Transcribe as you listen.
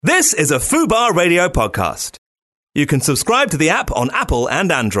This is a Fubar Radio podcast. You can subscribe to the app on Apple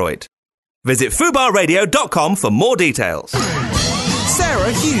and Android. Visit fubarradio.com for more details.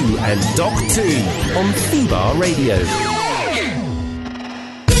 Sarah Hugh and Doc 2 on Fubar Radio.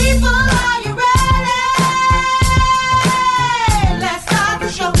 People, are you ready? Let's start the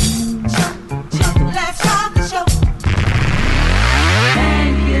show. Let's start the show.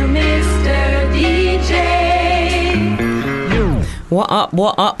 Thank you, Mr. DJ. What up,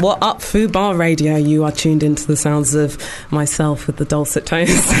 Fubar Radio? You are tuned into the sounds of myself with the dulcet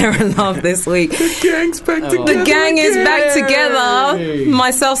tones, Sarah Love, this week. The gang's back together. The gang is back together.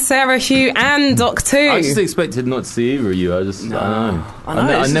 Myself, Sarah Hugh, and Doc 2. I just expected not to see either of you.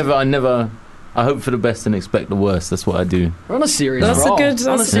 I never. I hope for the best and expect the worst. That's what I do. We're on a serious That's roll. a good.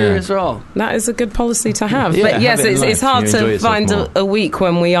 On a serious roll. That is a good policy to have. Yeah, but yes, have it in it's life. hard You enjoy to yourself find more. a week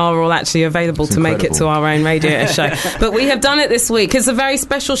when we are all actually available It's to make it to incredible. our own radio show. But we have done it this week. It's a very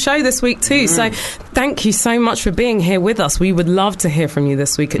special show this week too. So thank you so much for being here with us. We would love to hear from you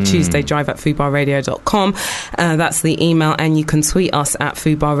this week at TuesdayDrive@fubarradio.com. That's the email, and you can tweet us at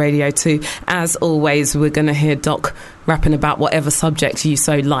FubarRadio too. As always, we're going to hear Doc rapping about whatever subject you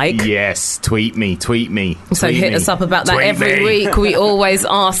so like. Yes, tweet me. So hit us up about that Tweet every me. week. We always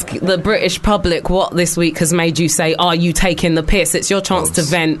ask the British public what this week has made you say, are you taking the piss? It's your chance to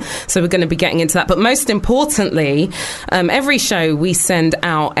vent. So we're going to be getting into that. But most importantly, every show we send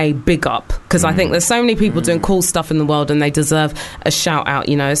out a big up, because I think there's so many people doing cool stuff in the world and they deserve a shout out.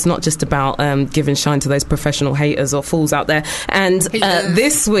 You know, it's not just about giving shine to those professional haters or fools out there. And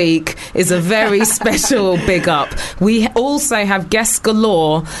this week is a very special big up. We also have guests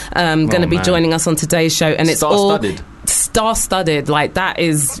galore going to be joining us on today's show, and it's all star-studded. Like, that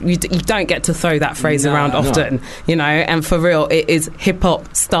is, you don't get to throw that phrase around often, you know, and for real, it is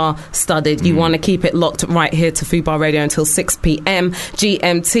hip-hop star-studded. You want to keep it locked right here to Fubar Radio until 6 p.m.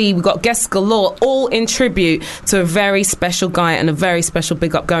 GMT. We've got guests galore, all in tribute to a very special guy, and a very special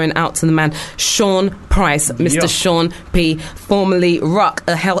big up going out to the man Sean Price, Mr. Sean P, formerly Ruck,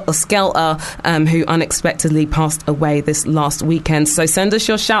 a Skelter, who unexpectedly passed away this last weekend. So send us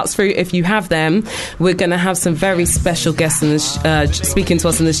your shouts through if you have them. We're going to have some very special guests in speaking to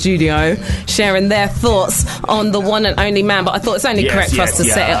us in the studio, sharing their thoughts on the one and only man. But I thought it's only correct for us to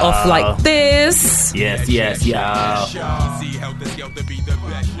set it off like this. Yes. I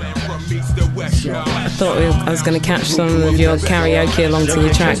thought I was going to catch some of your karaoke along to the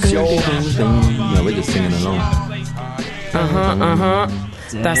track. No, we're just singing along.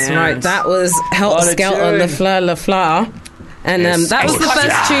 That's right. That was Helter Skelter, Le Fleur, Le Fleur. And that was the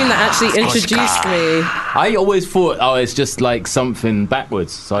first tune that actually introduced me. I always thought, it's just like something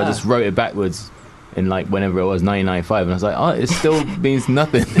backwards. So I just wrote it backwards in like whenever it was, 1995. And I was like, it still means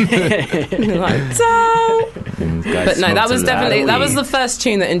nothing. Like, but no, that was definitely, that was the first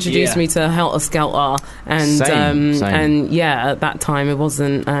tune that introduced me to Helter Skelter. And Same. and yeah, at that time it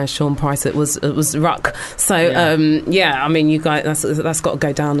wasn't Sean Price, it was Ruck. So I mean, you guys, that's got to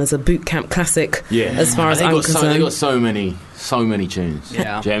go down as a boot camp classic. As far as I'm concerned. They got so many tunes.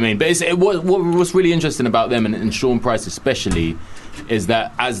 Yeah. Do you know what I mean? But what's really interesting about them, and Sean Price especially, is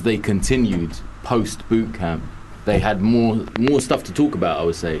that as they continued post boot camp, they had more stuff to talk about, I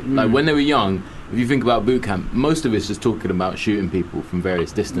would say. Like when they were young, if you think about boot camp, most of it's just talking about shooting people from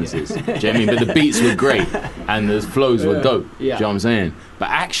various distances. Do you know what I mean? But the beats were great and the flows were dope. Do you know what I'm saying? But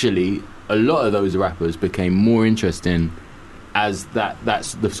actually, a lot of those rappers became more interesting as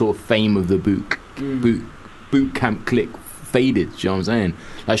that's the sort of fame of the boot camp clique faded. Do you know what I'm saying?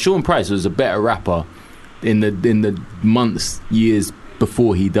 Like Sean Price was a better rapper in the months, years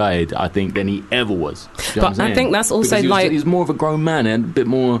before he died, I think, than he ever was. Do you know what I'm saying? I think that's also because he's more of a grown man and a bit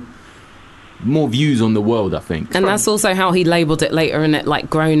more views on the world, I think. And that's also how he labelled it later in it, like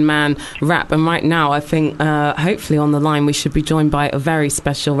grown man rap. And right now, I think, hopefully on the line, we should be joined by a very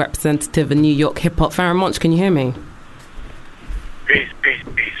special representative of New York hip-hop. Farrah Monch, can you hear me? Peace.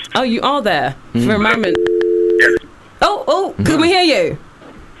 Oh, you are there for a moment. Yes. Oh, can we hear you?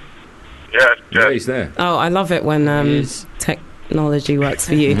 Yeah. He's there. Oh, I love it when technology works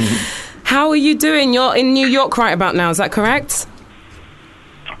for you. How are you doing? You're in New York right about now, is that correct?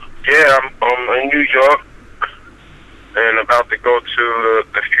 Yeah, I'm in New York and about to go to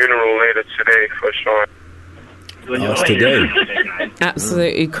the funeral later today for Sean. It's today.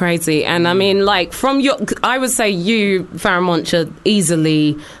 Absolutely crazy. And I mean, like, I would say you, Farrah Monch, are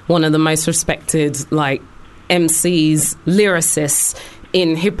easily one of the most respected, like, MCs, lyricists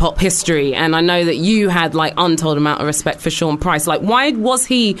in hip-hop history. And I know that you had, like, untold amount of respect for Sean Price. Like, why was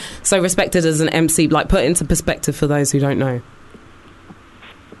he so respected as an MC? Like, put it into perspective for those who don't know.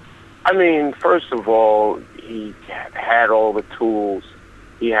 I mean, first of all, he had all the tools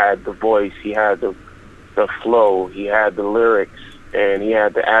He had the voice, he had the flow, he had the lyrics, and he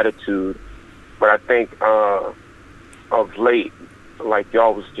had the attitude. But I think of late, like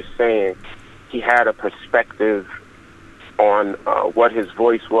y'all was just saying, he had a perspective on what his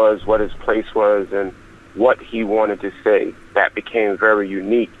voice was, what his place was, and what he wanted to say. That became very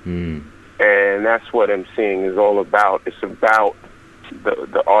unique. And that's what MCing is all about. It's about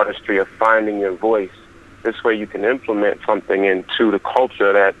the artistry of finding your voice. This way you can implement something into the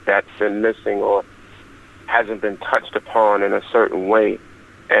culture that's been missing or hasn't been touched upon in a certain way.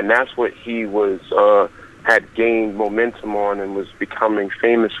 And that's what he was had gained momentum on and was becoming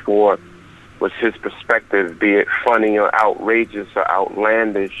famous for, was his perspective, be it funny or outrageous or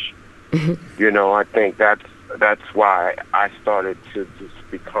outlandish. You know, I think that's why I started to just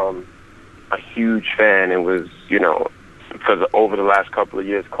become a huge fan and was, you know, over the last couple of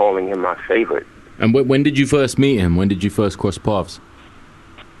years calling him my favorite. And when did you first meet him? When did you first cross paths?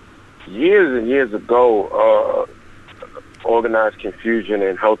 Years and years ago, Organized Confusion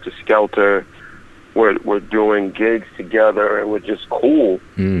and Helter Skelter were doing gigs together and were just cool,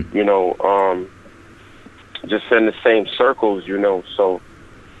 you know, just in the same circles, you know. So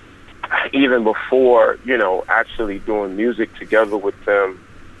even before, you know, actually doing music together with them,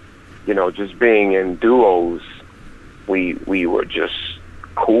 you know, just being in duos, we were just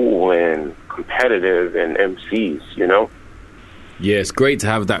cool and competitive and MCs, you know. Yeah, it's great to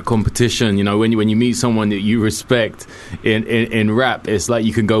have that competition. You know, when you meet someone that you respect in rap, it's like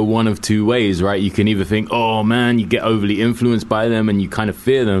you can go one of two ways, right? You can either think, oh man, you get overly influenced by them and you kind of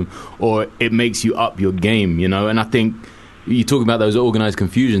fear them, or it makes you up your game, you know. And I think you talk about those Organized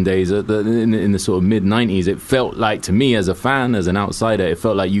Confusion days in the sort of mid-90s. It felt like, to me as a fan, as an outsider, it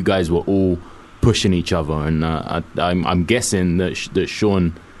felt like you guys were all pushing each other, and I'm guessing that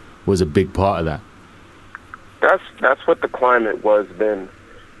Sean was a big part of that. That's what the climate was then.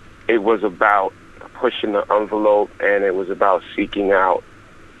 It was about pushing the envelope, and it was about seeking out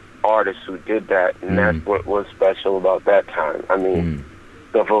artists who did that, and that's what was special about that time. I mean,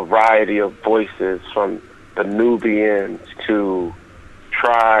 the variety of voices, from the Nubians to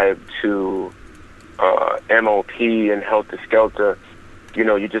Tribe to MOP and Helter Skelter. You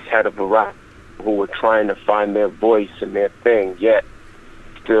know, you just had a variety who were trying to find their voice and their thing, yet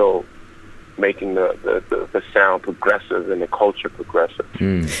still making the sound progressive and the culture progressive.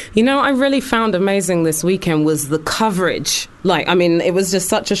 You know, I really found amazing this weekend was the coverage. Like, I mean, it was just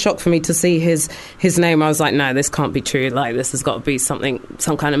such a shock for me to see his name. I was like, no, this can't be true. Like, this has got to be some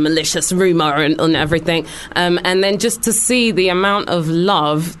kind of malicious rumor and everything. And then just to see the amount of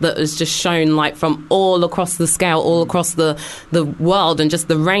love that was just shown, like, from all across the scale, all across the world, and just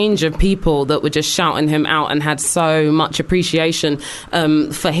the range of people that were just shouting him out and had so much appreciation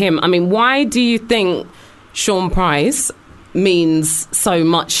for him. I mean, why do you think Sean Price means so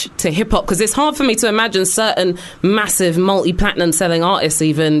much to hip-hop? Because it's hard for me to imagine certain massive multi-platinum selling artists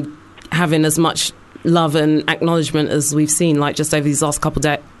even having as much love and acknowledgement as we've seen, like, just over these last couple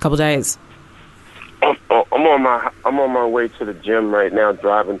days. I'm on my way to the gym right now,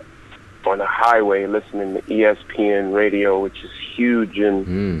 driving on the highway, listening to ESPN radio, which is huge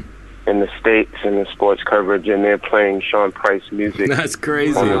in the States, in the sports coverage, and they're playing Sean Price music. That's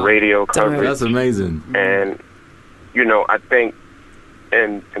crazy. On the radio coverage. That's amazing. And, you know, I think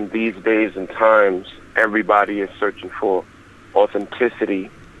in these days and times, everybody is searching for authenticity.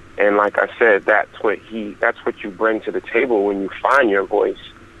 And like I said, that's what you bring to the table when you find your voice.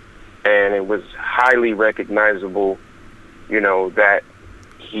 And it was highly recognizable, you know, that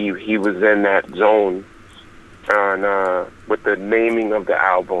he was in that zone on with the naming of the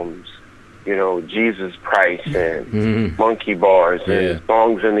albums, you know, Jesus Price and Monkey Bars and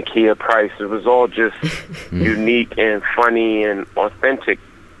Songs in the Key of Price. It was all just unique and funny and authentic,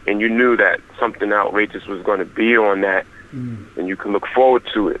 and you knew that something outrageous was going to be on that, and you can look forward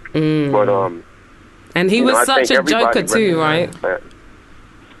to it. But and he was such a joker too, right?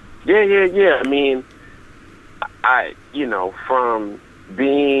 Yeah. I mean, from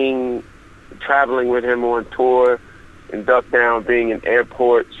traveling with him on tour and Duck Down, being in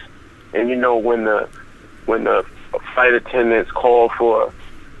airports, and you know, when the flight attendants call for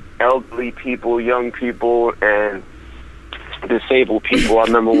elderly people, young people, and disabled people. I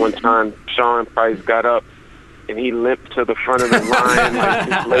remember one time Sean Price got up and he limped to the front of the line like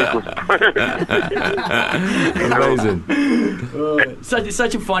his leg was burning. Amazing.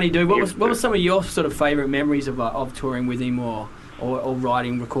 Such a funny dude. What was some of your sort of favourite memories of touring with him or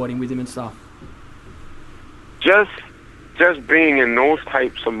recording with him and stuff? Just being in those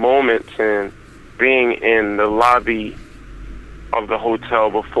types of moments and being in the lobby of the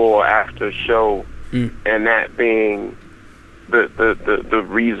hotel before or after a show, and that being the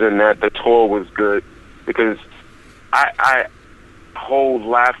reason that the tour was good, because I hold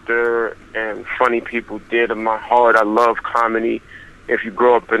laughter and funny people dear to my heart. I love comedy. If you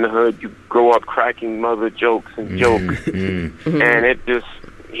grow up in the hood, you grow up cracking mother jokes and jokes. And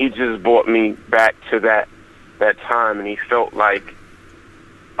he just brought me back to that time, and he felt like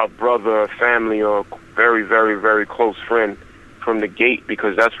a brother, a family, or a very, very, very close friend from the gate,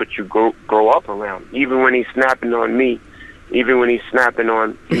 because that's what you grow up around. Even when he's snapping on me, even when he's snapping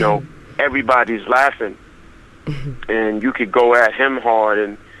on, everybody's laughing. And you could go at him hard,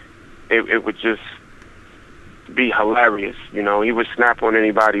 and it would just be hilarious. He would snap on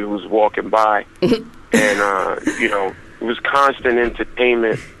anybody who was walking by. And, it was constant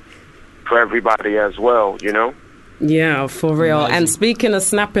entertainment for everybody as well, Yeah, for real. Amazing. And speaking of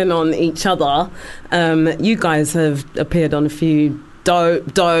snapping on each other, you guys have appeared on a few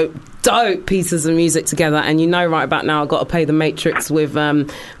dope pieces of music together, and right about now I've got to play The Matrix with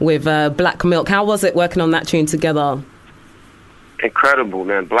Black Milk. How was it working on that tune together? Incredible,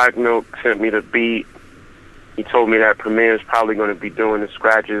 man. Black Milk sent me the beat. He told me that Premier's probably going to be doing the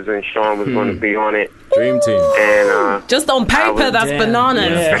scratches, and Sean was going to be on it. Dream team. And just on paper, that's bananas.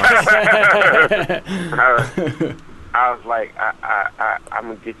 Yeah. I was like, I'm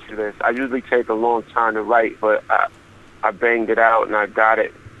going to get you this. I usually take a long time to write, but I banged it out and I got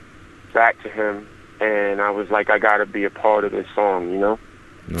it back to him, and I was like, I got to be a part of this song,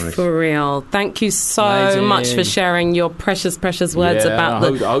 Nice. For real. Thank you so much for sharing your precious words about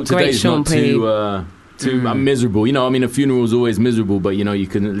the great Sean P. I'm miserable. A funeral is always miserable, but you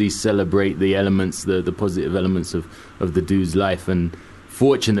can at least celebrate the elements, the positive elements of the dude's life. And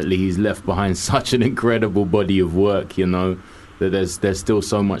fortunately, he's left behind such an incredible body of work. That there's still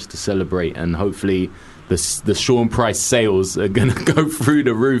so much to celebrate, and hopefully the Sean Price sales are going to go through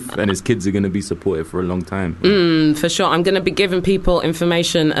the roof, and his kids are going to be supported for a long time. For sure. I'm going to be giving people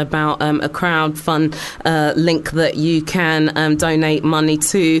information about a crowdfund link that you can donate money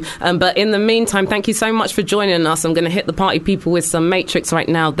to. But in the meantime, thank you so much for joining us. I'm going to hit the party people with some Matrix right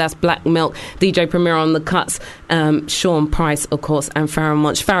now. That's Black Milk, DJ Premier on the cuts, Sean Price, of course, and Pharaoh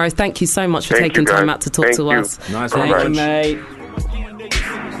Monch. Pharaoh, thank you so much for taking time out to talk to us. Nice. Thank you, mate.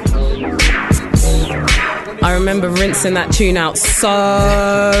 I remember rinsing that tune out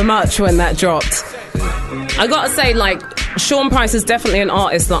so much when that dropped. I gotta say, Sean Price is definitely an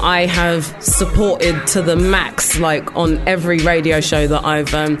artist that I have supported to the max, on every radio show that I've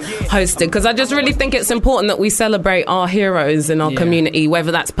hosted, because I just really think it's important that we celebrate our heroes in our community,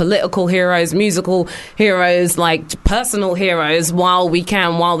 whether that's political heroes, musical heroes, personal heroes, while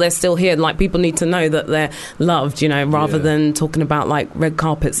they're still here. People need to know that they're loved, rather than talking about red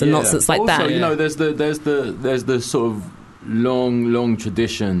carpets and nonsense like also, that. There's the sort of long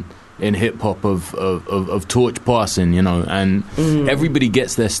tradition in hip-hop of torch passing, and everybody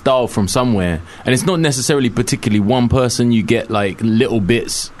gets their style from somewhere, and it's not necessarily particularly one person. You get little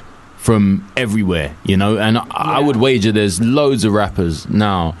bits from everywhere, and I would wager there's loads of rappers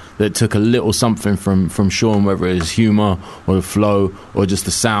now that took a little something from Sean, whether it's humor or the flow or just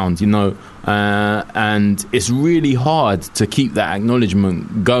the sound, and it's really hard to keep that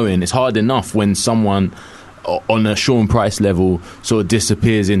acknowledgement going. It's hard enough when someone on a Sean Price level sort of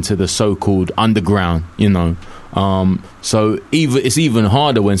disappears into the so-called underground, so it's even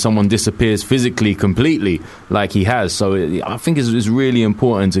harder when someone disappears physically completely like he has. So I think it's really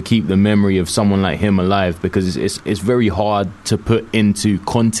important to keep the memory of someone like him alive, because it's very hard to put into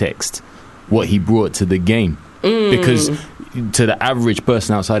context what he brought to the game, because to the average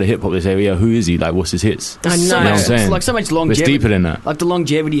person outside of hip hop, they say, "Yeah, who is he? What's his hits?" I know. You know what I'm saying? It's so much longevity. It's deeper than that. The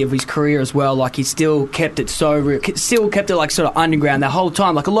longevity of his career as well. He still kept it sort of underground the whole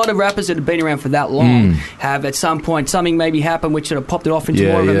time. A lot of rappers that have been around for that long have at some point something maybe happened which sort of popped it off into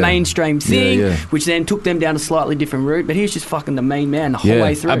more of a mainstream thing, which then took them down a slightly different route. But he was just fucking the main man the whole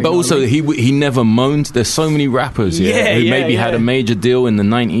way through. But also he never moaned. There's so many rappers who maybe had a major deal in the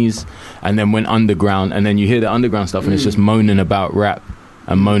 90s and then went underground, and then you hear the underground stuff and it's just moaning about rap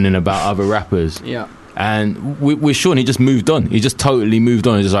and moaning about other rappers. Yeah. And with Sean, he just moved on. He just totally moved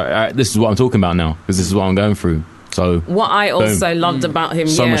on. He's just all right, this is what I'm talking about now, because this is what I'm going through. So what I also loved about him,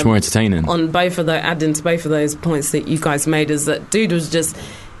 so much more entertaining. On adding to both of those points that you guys made, is that dude was just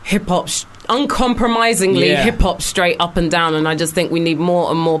hip hop, uncompromisingly hip hop straight up and down. And I just think we need more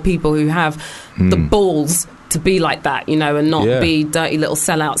and more people who have the balls to be like that, you know, and not be dirty little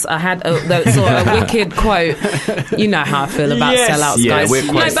sellouts. I had a wicked quote. You know how I feel about sellouts,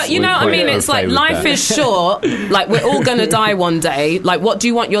 guys. But you know what I mean? It's like life is short. Like, we're all going to die one day. Like, what do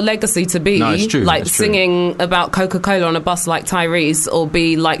you want your legacy to be? No, it's true. Like, singing about Coca-Cola on a bus like Tyrese, or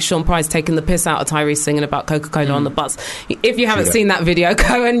be like Sean Price taking the piss out of Tyrese singing about Coca-Cola on the bus. If you haven't seen that video,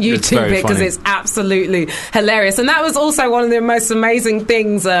 go and YouTube it, because it's absolutely hilarious. And that was also one of the most amazing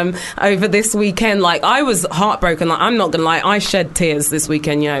things over this weekend. Like, I was heartbroken. Like, I'm not gonna lie, I shed tears this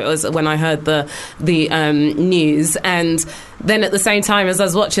weekend. You know, it was when I heard the news. And then at the same time, as I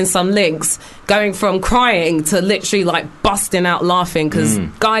was watching some links, going from crying to literally like busting out laughing, because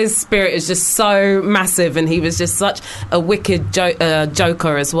Guy's spirit is just so massive, and he was just such a wicked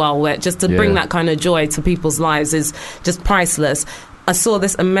joker as well, where just to bring that kind of joy to people's lives is just priceless. I saw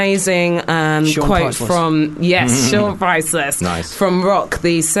this amazing quote from Sean Priceless from Rock.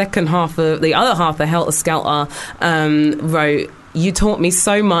 The other half of Helter Skelter wrote, "You taught me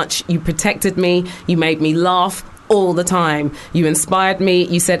so much. You protected me. You made me laugh all the time. You inspired me.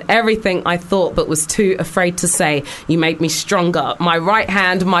 You said everything I thought but was too afraid to say. You made me stronger. My right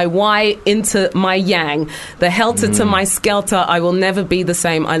hand, my Y into my yang. The helter to my skelter. I will never be the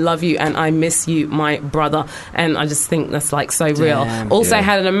same. I love you and I miss you, my brother." And I just think that's like so real. Also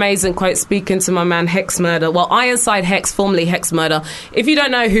had an amazing quote speaking to my man Hex Murder. Well, Ironside Hex, formerly Hex Murder. If you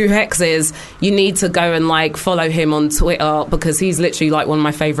don't know who Hex is, you need to go and like follow him on Twitter, because he's literally like one of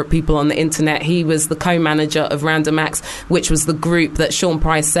my favourite people on the internet. He was the co-manager of Random Acts, which was the group that Sean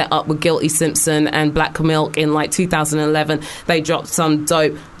Price set up with Guilty Simpson and Black Milk in like 2011. They dropped some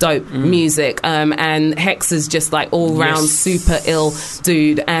dope music, and Hex is just like all round super ill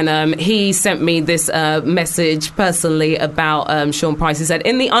dude. And he sent me this message personally about Sean Price. He said,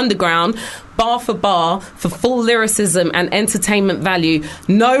 "In the underground, bar for bar, for full lyricism and entertainment value,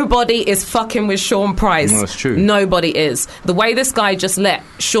 nobody is fucking with Sean Price." No, that's true. Nobody is. The way this guy just let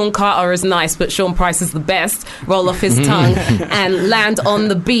Sean Carter is nice, but Sean Price is the best roll off his tongue and land on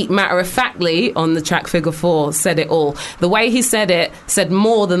the beat matter-of-factly on the track Figure 4 said it all. The way he said it said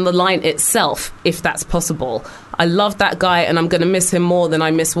more than the line itself, if that's possible. I love that guy, and I'm going to miss him more than I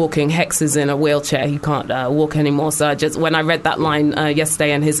miss walking. Hex is in a wheelchair. He can't walk anymore. So when I read that line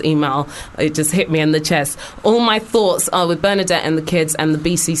yesterday in his email, it just hit me in the chest. All my thoughts are with Bernadette and the kids and the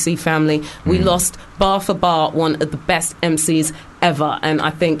BCC family. We lost, bar for bar, one of the best MCs ever. And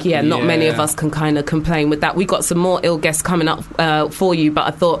I think, not many of us can kind of complain with that. We got some more ill guests coming up for you, but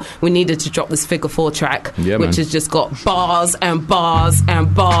I thought we needed to drop this Figure 4 track, which has just got bars and bars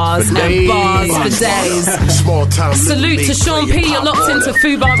and bars and bars for days. Salute to Sean P. You're locked into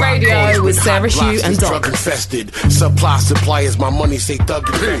Fubar Radio with Sarah Hugh and Doc. Supply suppliers, my money say thug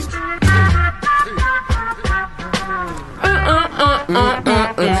infested.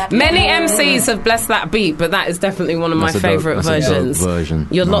 Many MCs have blessed that beat, but that is definitely one of my favourite versions.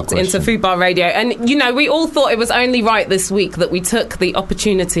 You're locked into Fubar Radio. And, you know, we all thought it was only right this week that we took the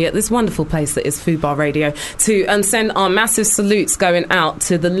opportunity at this wonderful place that is Fubar Radio to send our massive salutes going out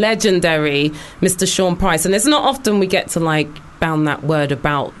to the legendary Mr. Sean Price. And it's not often we get to, like, bound that word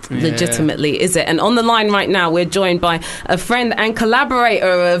about legitimately, is it? And on the line right now, we're joined by a friend and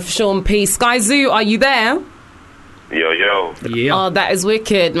collaborator of Sean P. Sky Zoo, are you there? Yo. Yeah. Oh, that is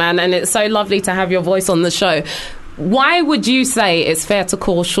wicked, man. And it's so lovely to have your voice on the show. Why would you say it's fair to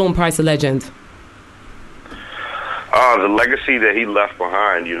call Sean Price a legend? The legacy that he left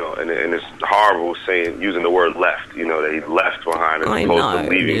behind, you know, and it's horrible using the word left, you know, that he left behind as opposed to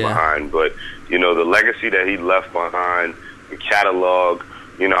leaving behind. But, you know, the legacy that he left behind, the catalog,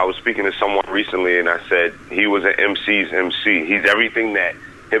 you know, I was speaking to someone recently and I said he was an MC's MC. He's everything that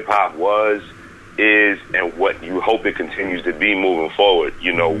hip-hop was, is, and what you hope it continues to be moving forward.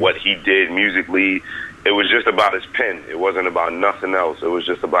 You know, what he did musically, it was just about his pen. It wasn't about nothing else. It was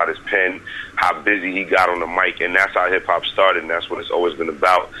just about his pen, how busy he got on the mic, and that's how hip-hop started, and that's what it's always been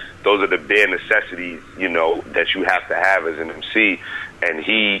about. Those are the bare necessities, you know, that you have to have as an MC, and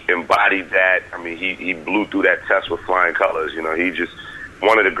he embodied that. I mean, he blew through that test with flying colors. You know, he just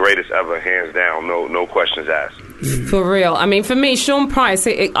one of the greatest ever, hands down, no questions asked. For real. I mean, for me, Sean Price,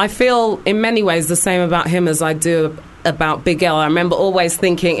 I feel in many ways the same about him as I do about Big L. I remember always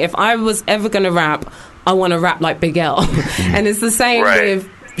thinking, if I was ever going to rap, I want to rap like Big L. And it's the same with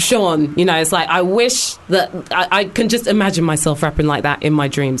Sean. You know, it's like, I wish that I can just imagine myself rapping like that in my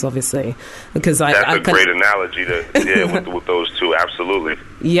dreams, obviously. Because That's a great analogy with those two, absolutely.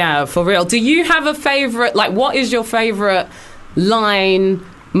 Yeah, for real. Do you have a favourite, like, what is your favourite line,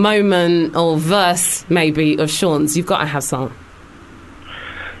 moment or verse maybe of Sean's? You've got to have some.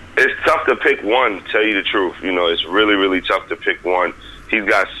 It's tough to pick one, to tell you the truth. You know, it's really, really tough to pick one. He's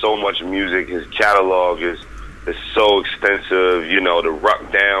got so much music. His catalog is is so extensive. You know, the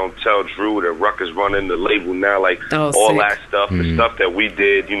Ruck Down, Tell Drew that Ruck is running the label now, like all sick. that stuff, the stuff that we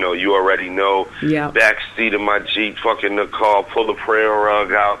did, you know, you already know. Yeah. Backseat of my Jeep, fucking the car, pull the prayer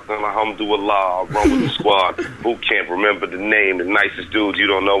rug out, alhamdulillah, run with the squad, boot camp, remember the name, the nicest dudes you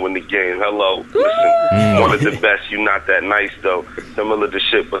don't know in the game. Hello, listen, one of the best, you not that nice though. Similar to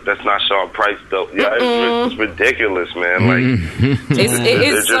shit, but that's not Sean Price though. Yeah, it's ridiculous, man. Like, it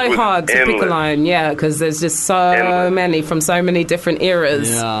is so hard to pick a line, yeah, because there's just so many from so many different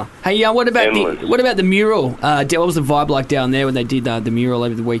eras. Yeah. Hey, what about the mural? What was the vibe like down there when they did the mural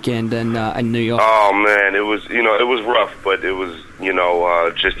over the weekend in New York? Oh man, it was rough, but it was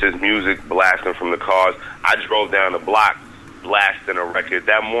just his music blasting from the cars. I drove down the block blasting a record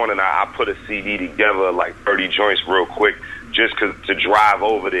that morning. I put a CD together, like 30 joints, real quick, just to drive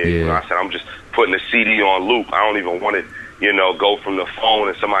over there. Yeah. You know, I said I'm just putting the CD on loop. I don't even want it, go from the phone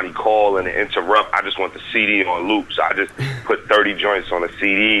and somebody call and interrupt. I just want the CD on loop. So I just put 30 joints on a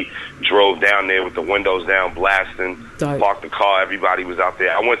CD, drove down there with the windows down, blasting, parked the car. Everybody was out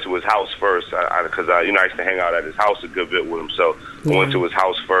there. I went to his house first because I used to hang out at his house a good bit with him. So I went to his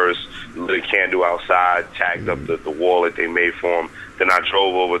house first, lit a candle outside, tagged up the wall that they made for him. Then I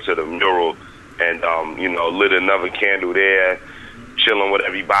drove over to the mural and, lit another candle there, chilling with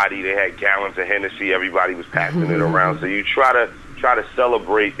everybody. They had gallons of Hennessy. Everybody was passing it around. So you try to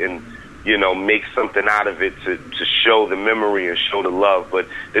celebrate and, make something out of it to show the memory and show the love. But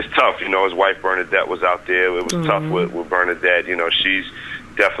it's tough. His wife Bernadette was out there. It was tough with Bernadette. She's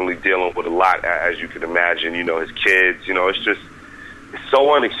definitely dealing with a lot, as you can imagine. His kids. It's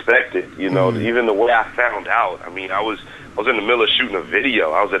so unexpected. Even the way I found out. I mean, I was in the middle of shooting a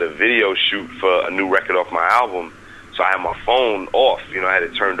video. I was at a video shoot for a new record off my album. So I had my phone off, I had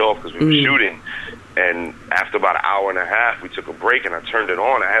it turned off because we were shooting. And after about an hour and a half, we took a break and I turned it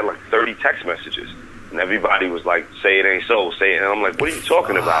on. I had like 30 text messages. And everybody was like, say it ain't so, say it. And I'm like, what are you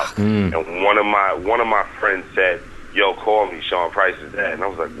talking about? And one of my friends said, yo, call me, Sean Price is dead. And I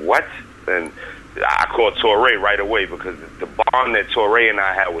was like, what? And I called Torre right away because the bond that Torre and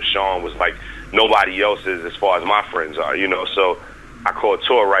I had with Sean was like nobody else's as far as my friends are, So I called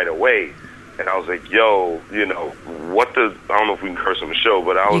Torre right away. And I was like, yo, what the... I don't know if we can curse on the show,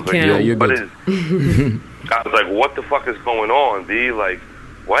 but I was like, yo, what is... I was like, what the fuck is going on, B? Like,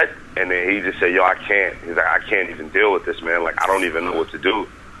 what? And then he just said, yo, I can't. He's like, I can't even deal with this, man. Like, I don't even know what to do.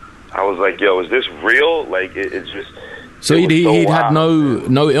 I was like, yo, is this real? Like, it's just... So he'd had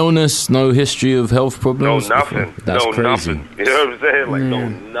no illness, no history of health problems? No, nothing. That's crazy. Nothing. You know what I'm saying? Like, no,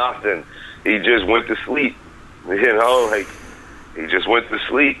 nothing. He just went to sleep. Like, he just went to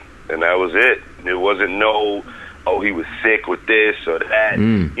sleep. And that was it. There wasn't he was sick with this or that.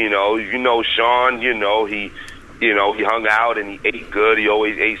 Sean, he hung out and he ate good. He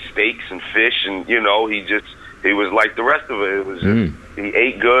always ate steaks and fish and, he was like the rest of it. It was just, he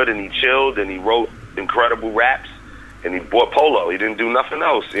ate good and he chilled and he wrote incredible raps and he bought polo. He didn't do nothing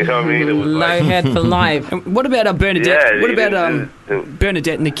else. You know what I mean? It was low head for life. What about Bernadette? Yeah, what about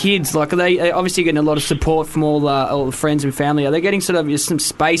Bernadette and the kids? Like, are they obviously getting a lot of support from all the friends and family? Are they getting sort of some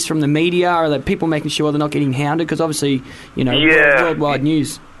space from the media? Are there people making sure they're not getting hounded? Because obviously, worldwide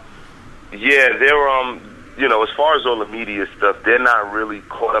news. Yeah, they're as far as all the media stuff, they're not really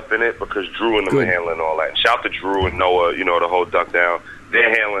caught up in it because Drew and them are handling all that. Shout to Drew and Noah, the whole Duck Down.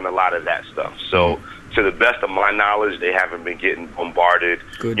 They're handling a lot of that stuff. So. To the best of my knowledge, they haven't been getting bombarded,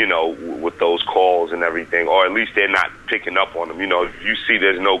 with those calls and everything, or at least they're not picking up on them. If you see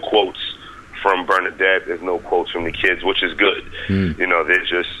there's no quotes from Bernadette, there's no quotes from the kids, which is good. They're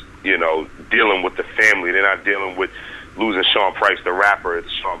just, dealing with the family. They're not dealing with losing Sean Price, the rapper.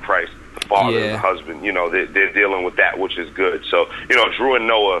 It's Sean Price, the father, the husband. They're dealing with that, which is good. So, Drew and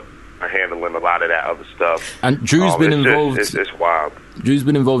Noah are handling a lot of that other stuff. And Drew's been involved. It's wild. Drew's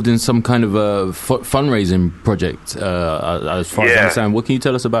been involved in some kind of a fundraising project, as far as I understand. What can you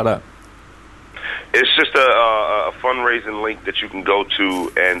tell us about that? It's just a fundraising link that you can go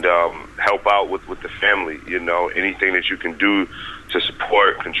to and help out with the family. Anything that you can do to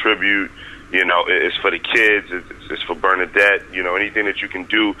support, contribute. It's for the kids. It's for Bernadette. Anything that you can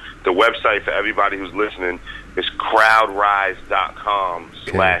do. The website for everybody who's listening is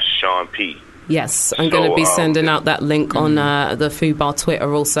crowdrise.com/Sean P. Yes, I'm going to be sending out that link on the Fubar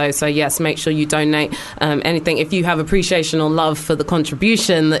Twitter also. So, yes, make sure you donate anything. If you have appreciation or love for the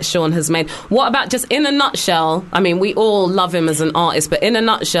contribution that Sean has made. What about just in a nutshell? I mean, we all love him as an artist, but in a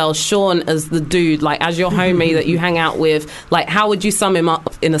nutshell, Sean as the dude, like as your homie that you hang out with, like how would you sum him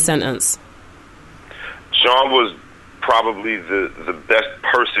up in a sentence? Sean was probably the best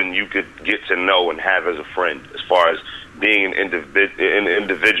person you could get to know and have as a friend as far as being an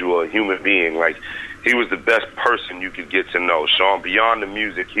individual, a human being. Like, he was the best person you could get to know. Sean, beyond the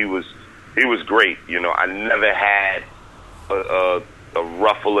music, he was great. You know, I never had a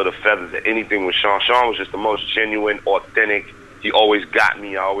ruffle of the feathers or anything with Sean. Sean was just the most genuine, authentic. He always got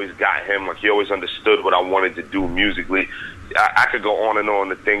me. I always got him. Like, he always understood what I wanted to do musically. I could go on and on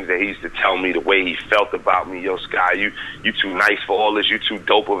the things that he used to tell me, the way he felt about me. Yo, Sky, you too nice for all this. You too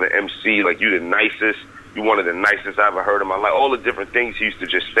dope of an MC. Like, you the nicest. You one of the nicest I ever heard in my life. All the different things he used to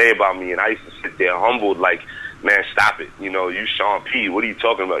just say about me, and I used to sit there humbled, like, man, stop it. You know, you Sean P. What are you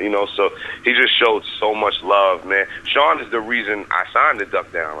talking about? You know, so he just showed so much love, man. Sean is the reason I signed to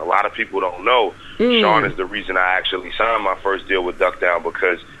Duck Down. A lot of people don't know. Sean is the reason I actually signed my first deal with Duck Down,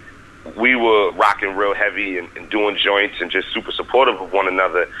 because we were rocking real heavy and doing joints and just super supportive of one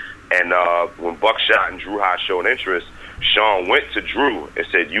another. And when Buckshot and Drew High showed interest, Sean went to Drew and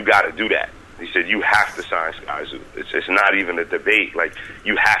said, you got to do that. He said, you have to sign Skyzoo. It's not even a debate. Like,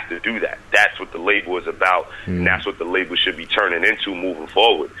 you have to do that. That's what the label is about, and that's what the label should be turning into moving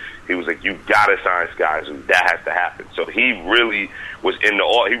forward. He was like, you got to sign Skyzoo. That has to happen. So he really was in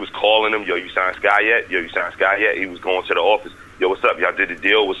the he was calling him, yo, you signed Sky yet? Yo, you signed Sky yet? He was going to the office. Yo, what's up? Y'all did the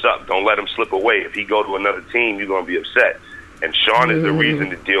deal? What's up? Don't let him slip away. If he go to another team, you're going to be upset. And Sean is the reason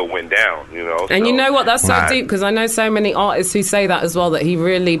the deal went down, you know. And you know what? That's so deep, because I know so many artists who say that as well, that he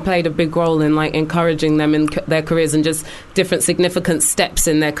really played a big role in, like, encouraging them in their careers and just different significant steps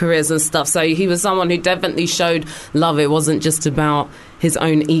in their careers and stuff. So he was someone who definitely showed love. It wasn't just about his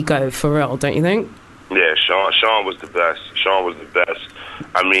own ego, for real, don't you think? Yeah, Sean was the best. Sean was the best.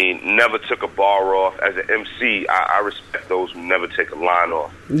 I mean, never took a bar off. As an MC, I respect those who never take a line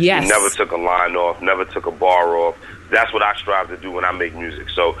off. Yes. He never took a line off, never took a bar off. That's what I strive to do when I make music.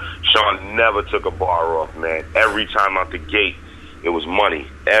 So Sean never took a bar off, man. Every time out the gate, it was money.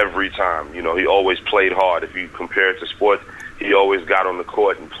 Every time. You know, he always played hard. If you compare it to sports, he always got on the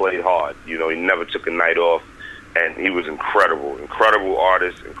court and played hard. You know, he never took a night off. And he was incredible. Incredible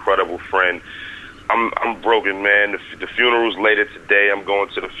artist, incredible friend. I'm broken, man. The funeral's later today. I'm going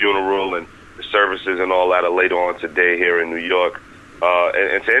to the funeral, and the services and all that are later on today here in New York.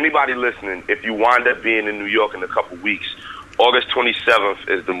 And to anybody listening, if you wind up being in New York in a couple weeks, August 27th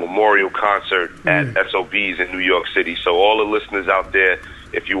is the memorial concert at SOBs in New York City. So all the listeners out there,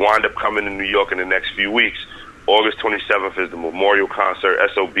 if you wind up coming to New York in the next few weeks, August 27th is the memorial concert.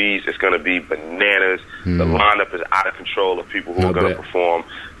 SOBs, it's going to be bananas. The lineup is out of control of people who are going to perform.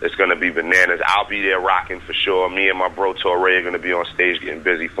 It's going to be bananas. I'll be there rocking for sure. Me and my bro Torre are going to be on stage getting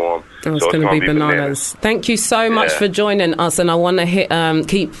busy for him. Oh, it's going to be bananas. Thank you so much for joining us, and I want to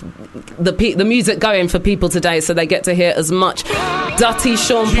keep the music going for people today so they get to hear as much Dutty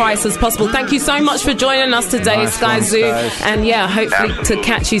Sean Price as possible. Thank you so much for joining us today, Skyzoo. And yeah, hopefully to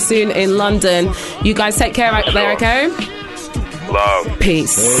catch you soon in London. You guys take care out there, okay? Love.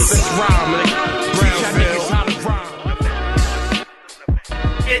 Peace.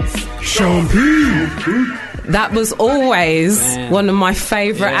 Sean P. That was always one of my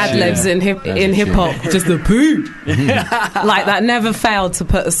favourite ad-libs in hip-hop. Just the poo. Like, that never failed to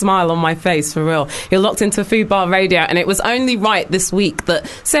put a smile on my face, for real. You're locked into Fubar Radio, and it was only right this week that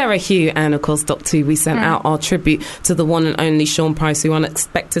Sarah Hugh and, of course, Doc 2, we sent out our tribute to the one and only Sean Price, who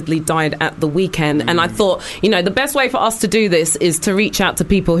unexpectedly died at the weekend. And I thought, you know, the best way for us to do this is to reach out to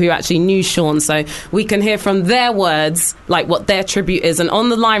people who actually knew Sean, so we can hear from their words, like what their tribute is. And on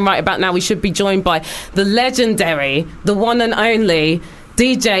the line right about now, we should be joined by the legendary, the one and only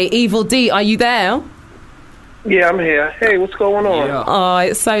DJ Evil D. Are you there? Yeah, I'm here. Hey, what's going on? Yeah. Oh,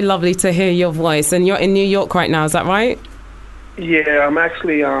 it's so lovely to hear your voice. And you're in New York right now, is that right? Yeah, I'm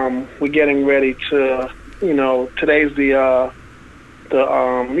actually, we're getting ready to, you know, today's the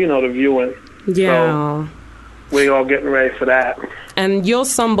viewing. Yeah. So we're all getting ready for that. And you're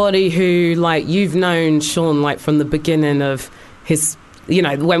somebody who, like, you've known Sean, like, from the beginning of his, you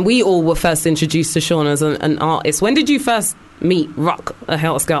know, when we all were first introduced to Sean as an artist. When did you first meet Rock a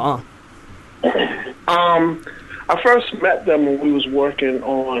Helter Skelter? I first met them when we was working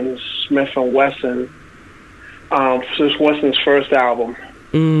on Smith & Wesson, Smith & Wesson's first album.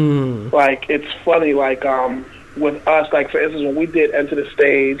 Like, it's funny, like, with us, like, for instance, when we did Enter the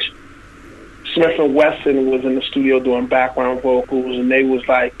Stage, Smith & Wesson was in the studio doing background vocals, and they was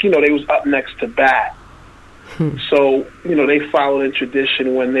like, you know, they was up next to Bat. So, you know, they followed in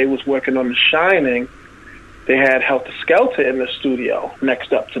tradition. When they was working on The Shining, they had Helter Skelter in the studio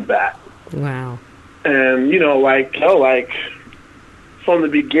next up to Bat. Wow. And, you know, like, from the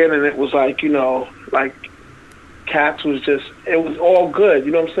beginning, it was like, you know, like, Cats was just, it was all good,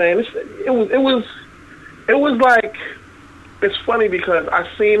 you know what I'm saying? It was like, it's funny because I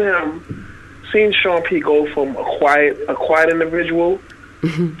seen Sean P go from a quiet individual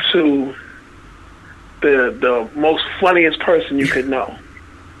to the most funniest person you could know.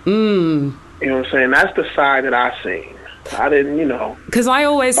 You know what I'm saying? That's the side that I seen. I didn't, because I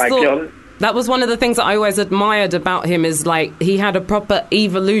always like, thought that was one of the things that I always admired about him, is like he had a proper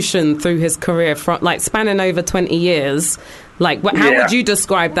evolution through his career, from like spanning over 20 years. Like, how would you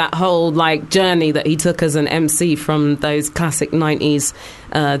describe that whole like journey that he took as an MC from those classic 90s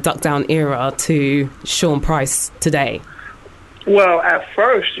Duck Down era to Sean Price today? Well, at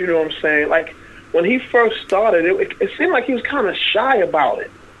first, you know what I'm saying, like when he first started, it seemed like he was kind of shy about it,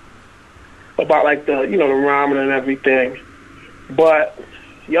 about like the the rhyming and everything. But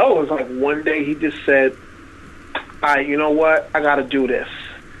it was like one day he just said, "All right, you know what? I got to do this,"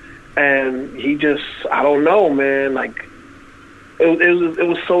 and he just, I don't know, man, like. It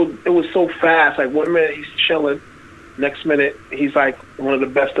was so fast. Like 1 minute he's chilling, next minute he's like one of the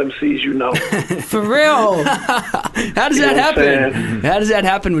best MCs you know. For real? How does that happen? How does that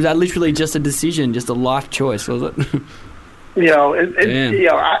happen? Was that literally just a decision, just a life choice? Was it? I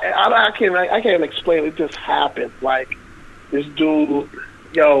can't explain it. It just happened. Like this dude,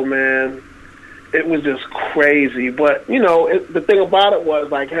 man, it was just crazy. But the thing about it was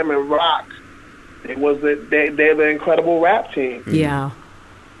like him and Rock. It was they're the incredible rap team. Yeah.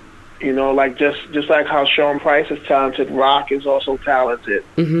 Like just like how Sean Price is talented, Rock is also talented.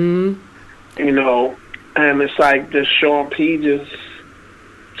 Mm-hmm. And it's like just Sean P just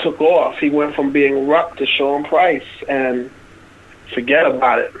took off. He went from being Rock to Sean Price, and forget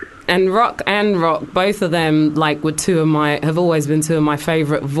about it. And Rock, both of them like have always been two of my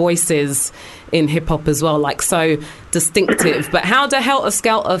favourite voices in hip hop as well, like so distinctive. But how the Helter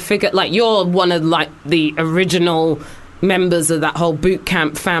Skelter figure, like you're one of like the original members of that whole boot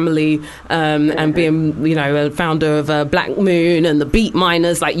camp family, and being a founder of Black Moon and the Beat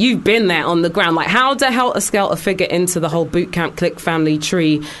Miners, like you've been there on the ground. Like how the Helter Skelter figure into the whole boot camp click family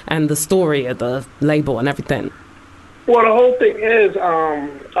tree and the story of the label and everything? Well, the whole thing is,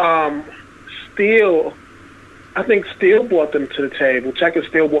 Steel. I think Steel brought them to the table. Check and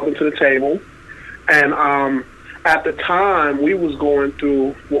Steel brought them to the table, and at the time we was going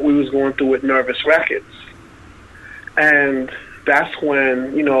through what we was going through with Nervous Records, and that's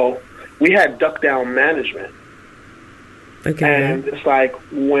when we had Duck Down Management. Okay. And it's like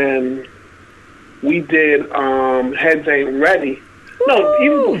when we did Heads Ain't Ready. No,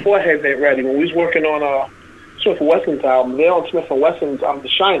 even before Heads Ain't Ready, when we was working on Smith & Wesson's album. They're on Smith & Wesson's The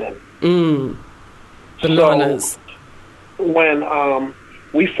Shining. Bananas. So when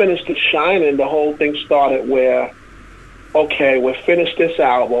we finished The Shining, the whole thing started where, okay, we finished this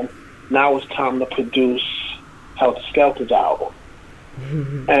album. Now it's time to produce Helter Skelter's album.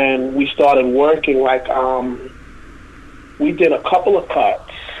 And we started working like we did a couple of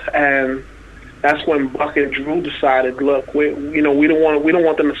cuts, and that's when Buck and Drew decided, look, we don't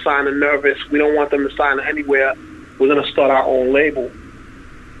want them to sign to Nervous. We don't want them to sign to anywhere. We're going to start our own label.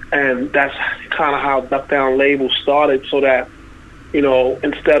 And that's kind of how Duck Down Label started, so that,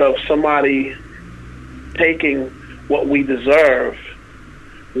 instead of somebody taking what we deserve,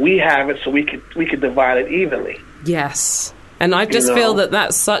 we have it so we could divide it evenly. Yes. And I just feel that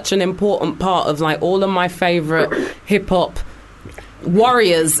that's such an important part of like all of my favorite hip hop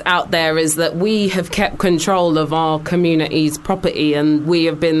warriors out there, is that we have kept control of our community's property, and we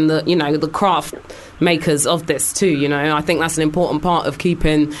have been the craft makers of this too. I think that's an important part of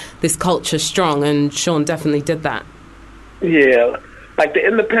keeping this culture strong, and Sean definitely did that. Yeah, like the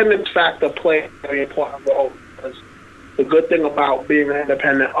independent factor played a very important role, because the good thing about being an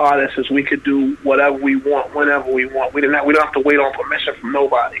independent artist is we could do whatever we want whenever we want. We don't have to wait on permission from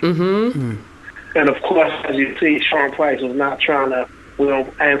nobody. And of course, as you see, Sean Price was not trying to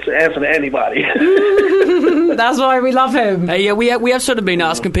answer to anybody. That's why we love him. We have sort of been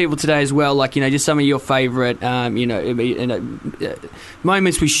asking people today as well, like just some of your favourite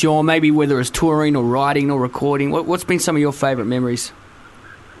moments with Sean, maybe whether it's touring or writing or recording. What's been some of your favourite memories?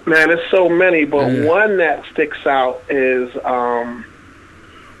 Man, there's so many, but one that sticks out is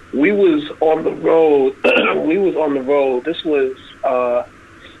we was on the road. This was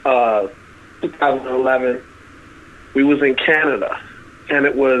 2011. We was in Canada, and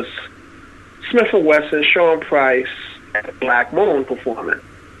it was Smith & Wesson, Sean Price, and Black Moon performing.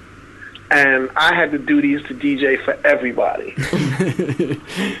 And I had the duties to DJ for everybody.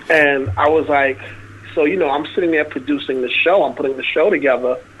 And I was like, so, I'm sitting there producing the show. I'm putting the show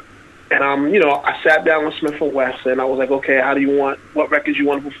together. And I sat down with Smith & Wesson. I was like, okay, what records you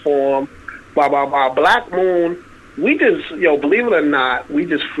want to perform? Blah, blah, blah. Black Moon, we just, believe it or not, we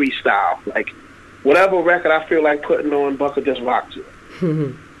just freestyle. Like, whatever record I feel like putting on, Buck will just rock to it.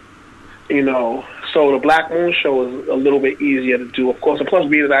 So the Black Moon show is a little bit easier to do, of course. And plus,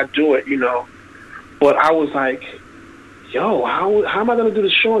 being that I do it, But I was like, yo, how am I going to do the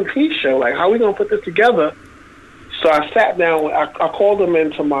Sean P show? Like, how are we going to put this together? So I sat down, I called him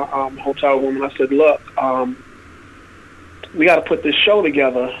into my hotel room, and I said, look, we got to put this show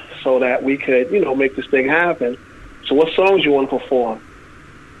together so that we could, make this thing happen. So what songs you want to perform?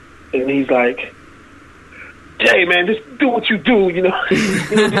 And he's like, Jay, man, just do what you do,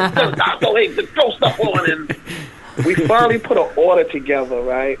 just throw stuff on. And we finally put an order together,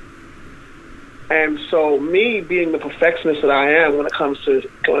 right? And so me being the perfectionist that I am when it comes to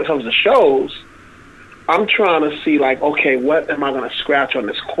shows, I'm trying to see, like, okay, what am I going to scratch on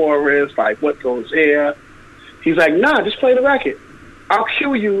this chorus? Like, what goes here? He's like, nah, just play the record. I'll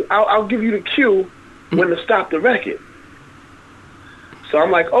cue you. I'll give you the cue when to stop the record. So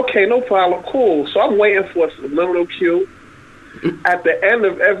I'm like, okay, no problem, cool. So I'm waiting for a subliminal cue. At the end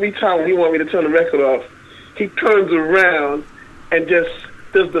of every time he wants me to turn the record off, he turns around and just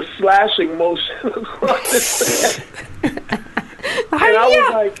does the slashing motion across his head. And I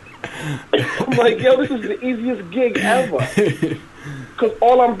was like, I'm like, yo, this is the easiest gig ever. Because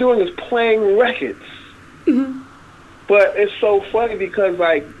all I'm doing is playing records. Mm-hmm. But it's so funny because,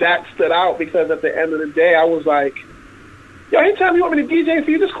 like, that stood out because at the end of the day, I was like, yo, anytime you want me to DJ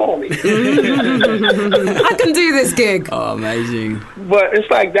for you, just call me. I can do this gig. Oh, amazing. But it's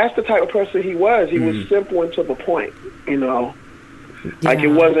like, that's the type of person he was. He was simple and to the point, Like, it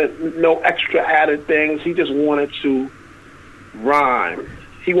wasn't no extra added things. He just wanted to rhyme.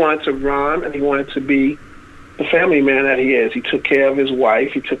 He wanted to rhyme, and he wanted to be the family man that he is. He took care of his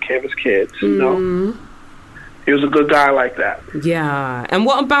wife. He took care of his kids, He was a good guy like that. Yeah. And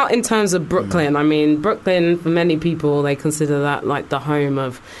what about in terms of Brooklyn? I mean, Brooklyn, for many people, they consider that like the home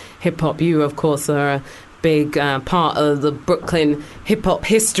of hip-hop. You, of course, are a big part of the Brooklyn hip-hop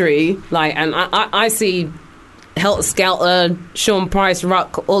history. Like, and I see Helter Skelter, Sean Price,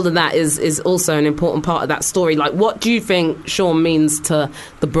 Ruck, all of that is also an important part of that story. Like, what do you think Sean means to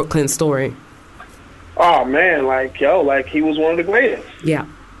the Brooklyn story? Oh, man, he was one of the greatest. Yeah.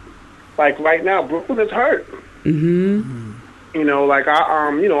 Like, right now, Brooklyn is hurt. Mm-hmm.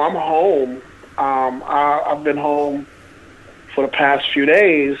 I'm home. I've been home for the past few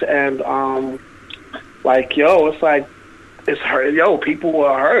days, and, it's hurt. Yo, people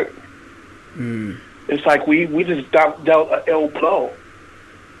are hurt. It's like we just dealt an ill blow,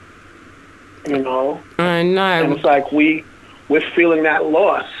 I know. And it's like we're feeling that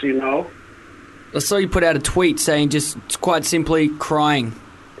loss, I saw you put out a tweet saying just quite simply crying.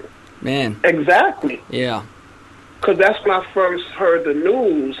 Man. Exactly. Yeah. Because that's when I first heard the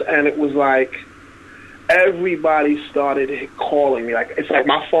news, and it was like everybody started calling me. Like, it's like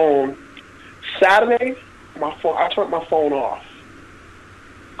my phone, Saturday, I turned my phone off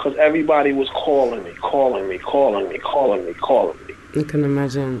because everybody was calling me. I can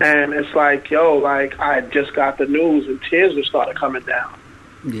imagine. And it's like, yo, like, I just got the news, and tears just started coming down.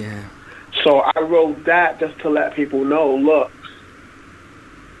 Yeah. So I wrote that just to let people know, look,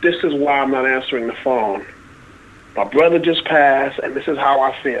 this is why I'm not answering the phone. My brother just passed, and this is how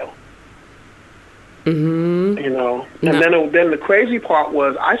I feel. Mm-hmm. And then the crazy part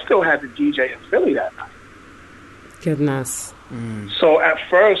was I still had to DJ in Philly that night. Goodness. So at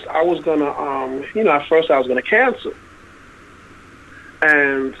first I was gonna cancel.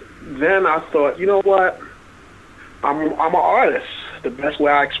 And then I thought, you know what? I'm an artist. The best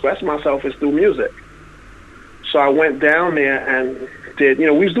way I express myself is through music. So I went down there and did, we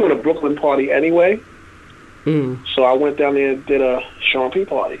was doing a Brooklyn party anyway. So I went down there and did a Sean P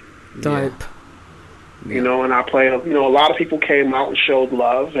party. Dope. Yeah. And I played, a lot of people came out and showed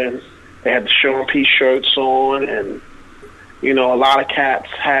love, and they had the Sean P shirts on, and, a lot of cats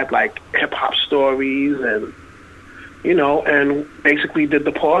had, like, hip-hop stories, and, and basically did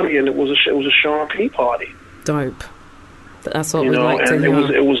the party, and it was a Sean P party. Dope. That's what we like to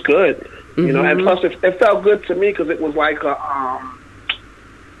hear. It was good. And plus it felt good to me because it was like a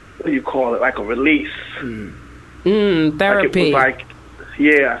what do you call it? Like a release. Therapy. Like it was like,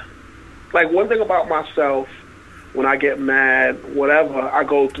 yeah. Like, one thing about myself, when I get mad, whatever I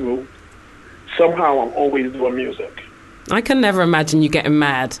go through, somehow I'm always doing music. I can never imagine you getting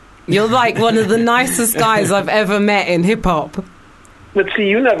mad. You're like one of the nicest guys I've ever met in hip hop. But see,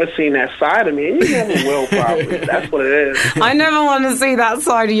 you never seen that side of me, and you never will, probably. That's what it is. I never want to see that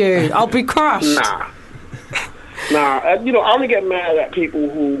side of you. I'll be crushed. Nah. I only get mad at people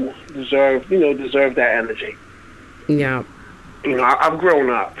who deserve that energy. Yeah. I've grown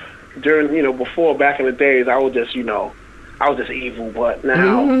up. During, before, back in the days, I would just, I was just evil, but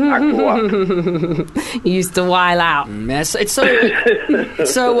now I grew up. You used to while out. Man, it's so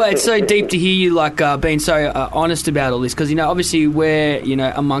deep to hear you like being so honest about all this, because obviously we're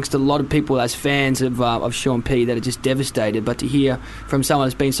amongst a lot of people as fans of Sean P that are just devastated. But to hear from someone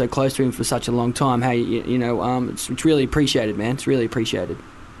that's been so close to him for such a long time, hey, it's really appreciated, man. It's really appreciated.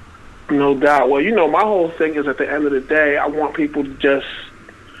 No doubt. Well, my whole thing is at the end of the day, I want people to just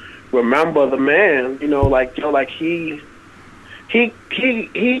remember the man. He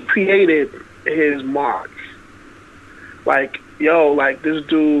created his mark. This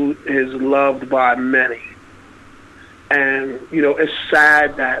dude is loved by many. And, it's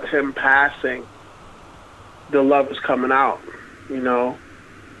sad that him passing, the love is coming out,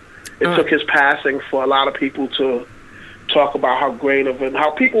 It took his passing for a lot of people to talk about how great of him,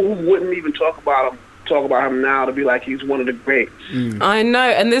 how people who wouldn't even talk about him now to be like he's one of the greats. I know,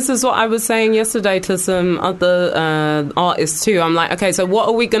 and this is what I was saying yesterday to some other artists too. I'm like, okay, so what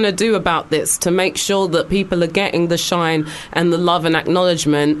are we going to do about this to make sure that people are getting the shine and the love and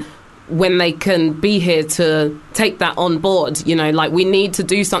acknowledgement when they can be here to take that on board? We need to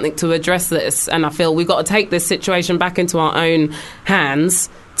do something to address this, and I feel we've got to take this situation back into our own hands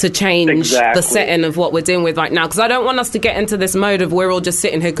to change the setting of what we're dealing with right now, because I don't want us to get into this mode of we're all just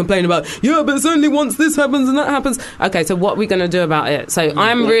sitting here complaining about, but it's only once this happens and that happens. Okay, so what are we going to do about it? So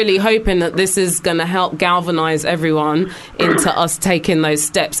I'm really hoping that this is going to help galvanise everyone into us taking those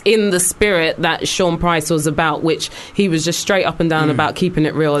steps in the spirit that Sean Price was about, which he was just straight up and down about keeping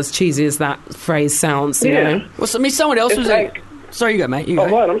it real, as cheesy as that phrase sounds. You know? Well, someone else was sorry, you go, mate. You go.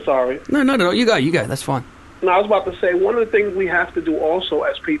 What? I'm sorry. No. You go. That's fine. No, I was about to say, one of the things we have to do also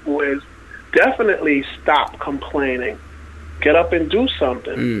as people is definitely stop complaining. Get up and do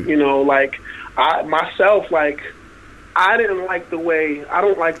something. I don't like the way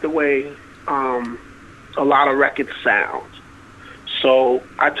a lot of records sound. So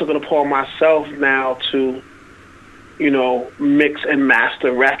I took it upon myself now to, mix and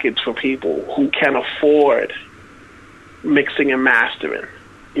master records for people who can afford mixing and mastering,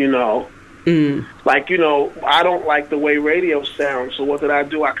 I don't like the way radio sounds, so what did I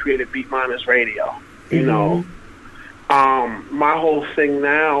do? I created Beat Minus Radio, my whole thing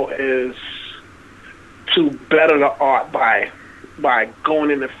now is to better the art by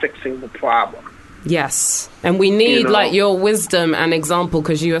going in and fixing the problem. Yes, and we need your wisdom and example,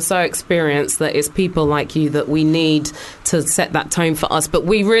 because you are so experienced that it's people like you that we need to set that tone for us. But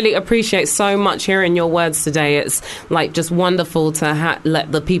we really appreciate so much hearing your words today. It's just wonderful to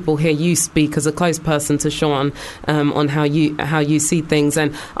let the people hear you speak as a close person to Sean on how you see things.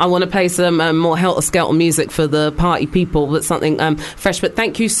 And I want to play some more Helter Skelter music for the party people, but something fresh. But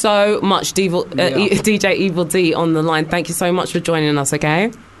thank you so much, DJ Evil D on the line. Thank you so much for joining us.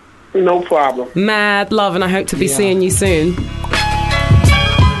 Okay. No problem. Mad love, and I hope to be seeing you soon.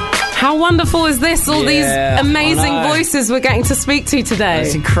 How wonderful is this? All these amazing voices we're getting to speak to today.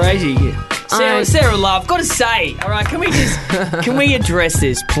 It's crazy. Sarah Love, got to say, all right, can we address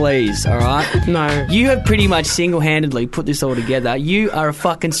this, please, all right? No. You have pretty much single-handedly put this all together. You are a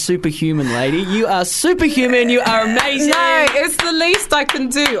fucking superhuman, lady. You are superhuman. You are amazing. No, it's the least I can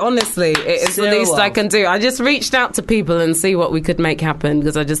do, honestly. It is the least I can do. I just reached out to people and see what we could make happen,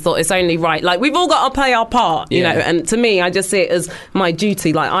 because I just thought it's only right. We've all got to play our part, you know, and to me, I just see it as my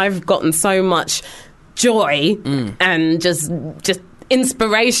duty. I've gotten so much joy and just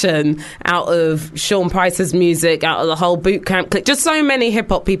inspiration out of Sean Price's music, out of the whole boot camp clique, just so many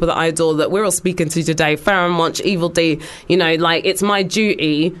hip-hop people that I adore that we're all speaking to today. Pharoah Monch, Evil D, it's my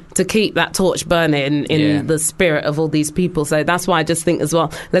duty to keep that torch burning in the spirit of all these people. So that's why I just think as well,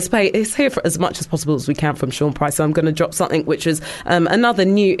 let's hear for as much as possible as we can from Sean Price. So I'm going to drop something which is another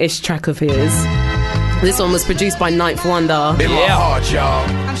new-ish track of his. This one was produced by Ninth Wonder.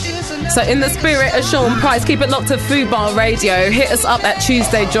 So in the spirit of Sean Price, keep it locked to Fubar Radio. Hit us up at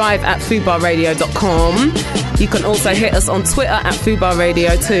tuesdaydrive@fubarradio.com. You can also hit us on Twitter at Fubar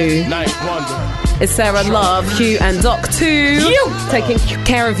Radio too. It's Sarah Love, Hugh and Doc 2 taking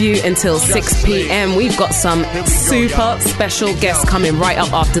care of you until 6 p.m. We've got some super special guests coming right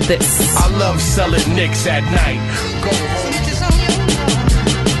up after this. I love selling nicks at night. Go home.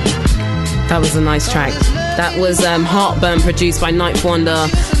 That was a nice track. That was Heartburn, produced by Ninth Wonder,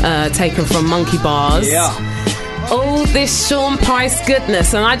 taken from Monkey Bars. All this Sean Price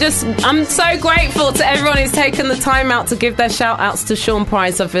goodness, and I'm so grateful to everyone who's taken the time out to give their shout outs to Sean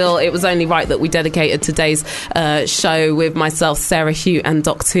Price. I feel it was only right that we dedicated today's show with myself, Sarah Hugh and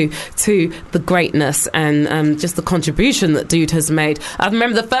Doc 2 to the greatness and just the contribution that dude has made. I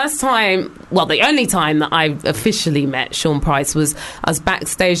remember the only time that I officially met Sean Price was I was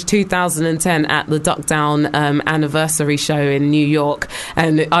backstage 2010 at the Duck Down anniversary show in New York,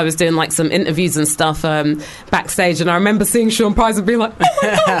 and I was doing like some interviews and stuff backstage, and I remember seeing Sean Price and being like, oh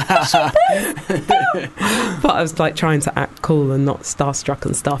my God, Sean Price! But I was like trying to act cool and not starstruck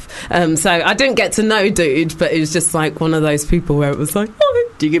and stuff, so I didn't get to know dude, but it was just like one of those people where it was like, oh,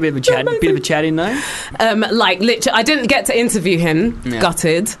 do you give a bit of a chat in though? Like literally I didn't get to interview him,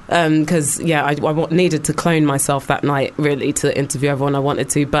 gutted, because I needed to clone myself that night really to interview everyone I wanted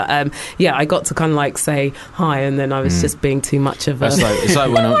to, but I got to kind of like say hi, and then I was just being too much of a... It's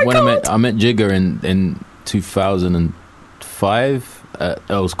like when I met Jigger in 2005 at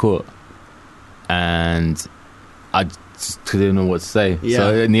Earl's Court, and I just didn't know what to say. Yeah.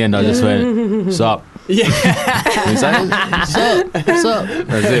 So in the end, I just went, "What's up?" Yeah. He's like, "What's up?"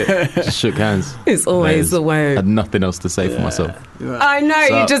 That's it. Just shook hands. It's always the way. I had nothing else to say for myself. I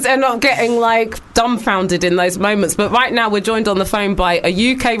know, you just end up getting like dumbfounded in those moments. But right now we're joined on the phone by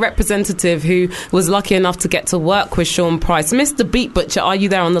a UK representative who was lucky enough to get to work with Sean Price. Mr. Beat Butcher, are you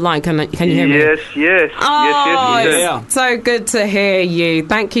there on the line? Can you hear me? Yes. Yes. So good to hear you.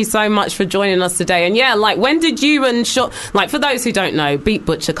 Thank you so much for joining us today. And like when did you and Sean, like for those who don't know, Beat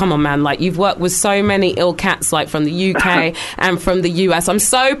Butcher, come on man, like you've worked with so many ill cats like from the UK and from the US. I'm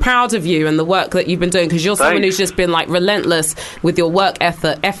so proud of you and the work that you've been doing, because you're someone who's just been like relentless with your work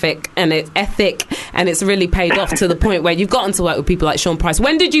ethic, and it's really paid off to the point where you've gotten to work with people like Sean Price.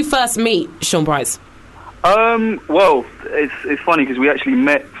 When did you first meet Sean Price? Well, it's funny because we actually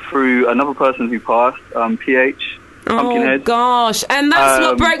met through another person who passed, PH. Pumpkinhead. Oh gosh, and that's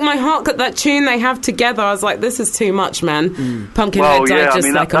what broke my heart. That tune they have together, I was like, this is too much, man. Pumpkinhead died just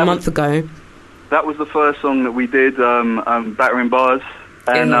a month ago. That was the first song that we did, Battering Bars,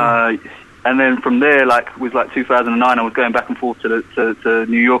 and then from there, like, was like 2009. I was going back and forth to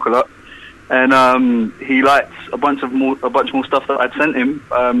New York a lot, and he liked a bunch more stuff that I'd sent him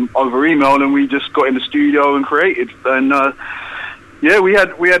over email, and we just got in the studio and created. And we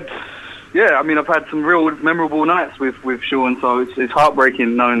had. Yeah, I mean, I've had some real memorable nights with Sean, so it's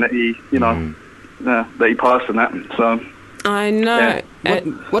heartbreaking knowing that he, that he passed and that. So I know. Yeah.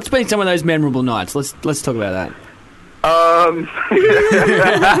 What's been some of those memorable nights? Let's talk about that. No,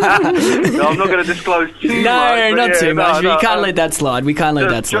 I'm not going to disclose too much. No, not too much. We can't let that slide. We can't let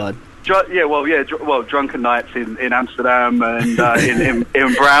that slide. Drunken nights in Amsterdam and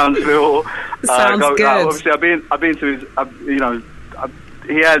in Brownsville. Sounds good. Obviously, I've been to his,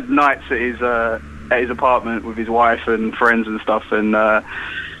 he had nights at his apartment with his wife and friends and stuff, and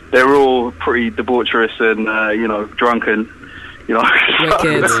they were all pretty debaucherous and drunken.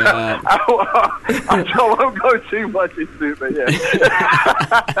 Wicked. I won't go too much into it, but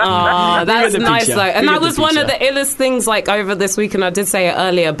oh, that's nice though. And that was one of the illest things like over this week, and I did say it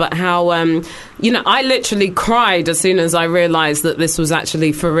earlier, but how I literally cried as soon as I realised that this was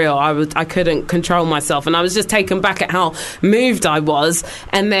actually for real. I couldn't control myself, and I was just taken back at how moved I was.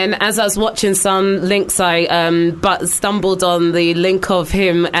 And then as I was watching some links, I stumbled on the link of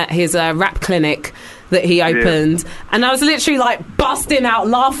him at his rap clinic that he opened, and I was literally like busting out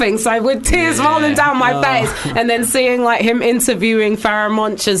laughing, so with tears rolling down my face, and then seeing like him interviewing Pharoah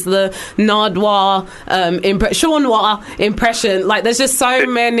Monch as the Nardwar Sean Noir impression. Like there's just so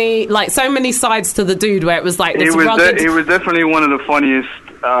many sides to the dude where it was like this rugged. He was definitely one of the funniest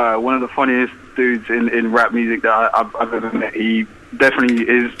dudes in rap music that I've ever met. He definitely,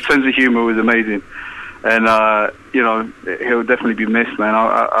 his sense of humor was amazing, and he'll definitely be missed, man.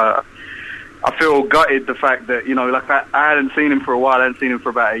 I feel gutted the fact that I hadn't seen him for a while. I hadn't seen him for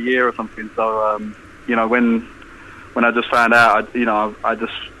about a year or something. So when I just found out, I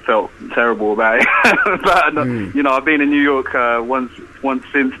just felt terrible about it. I've been in New York once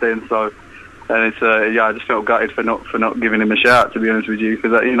since then. So. And it's I just felt gutted for not giving him a shout, to be honest with you,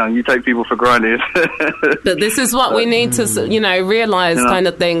 because you take people for granted. But this is what we need to realise, kind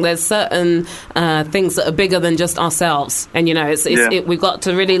of thing. There's certain things that are bigger than just ourselves, and we've got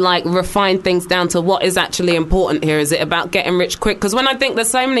to really like refine things down to what is actually important here. Is it about getting rich quick? Because when I think there's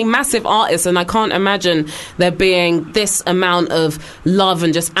so many massive artists, and I can't imagine there being this amount of love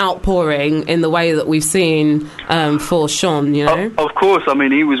and just outpouring in the way that we've seen for Sean. Of course, I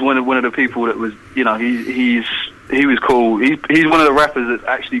mean he was one of the people that was, he was cool. He's one of the rappers that's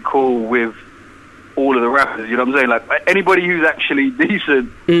actually cool with all of the rappers. You know what I'm saying? Like anybody who's actually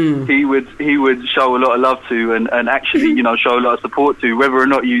decent, he would show a lot of love to and actually, you know, show a lot of support to, whether or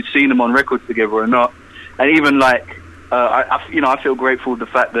not you've seen them on records together or not. And even like, I feel grateful for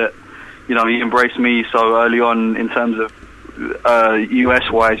the fact that, you know, he embraced me so early on in terms of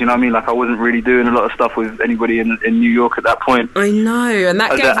US wise, you know what I mean? Like I wasn't really doing a lot of stuff with anybody in New York at that point. I know, and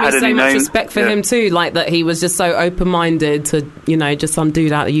that gave me so much respect for him too, like that he was just so open-minded to, you know, just some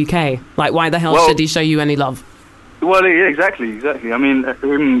dude out of the UK. Like why the hell should he show you any love? Well, yeah, exactly. I mean,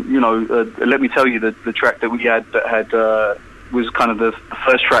 him, you know, let me tell you, the track that we had was kind of the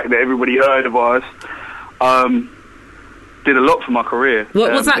first track that everybody heard of ours. Did a lot for my career.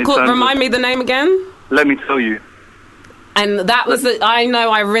 What was that called? Remind me the name again. Let me tell you. And that was I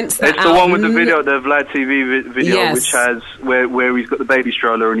know I rinsed that out. It's the one with the video, the Vlad TV video, yes. Which has where he's got the baby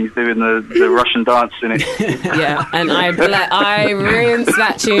stroller and he's doing the Russian dance in it. Yeah, and I rinsed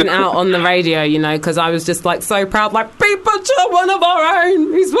that tune out on the radio, you know, because I was just like so proud, like people are one of our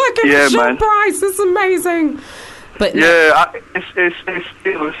own. He's working for Sean Price. It's amazing. But yeah,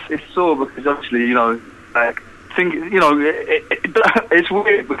 it's sore because obviously, you know, like. You know, it's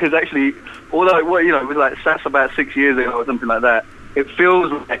weird because actually, although it was like that's about 6 years ago or something like that, it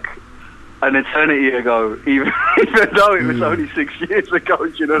feels like an eternity ago, even though it was only 6 years ago.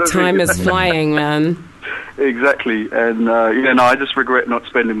 You know what I mean? Time is flying, man. Exactly, and I just regret not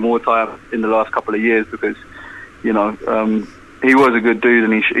spending more time in the last couple of years because, you know, he was a good dude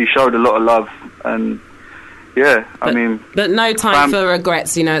and he showed a lot of love and. Yeah, but no time for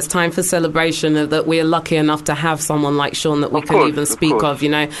regrets, you know, it's time for celebration that we're lucky enough to have someone like Sean that we can even speak of, you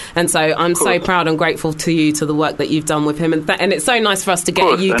know, and so I'm so proud and grateful to you, to the work that you've done with him, and it's so nice for us to get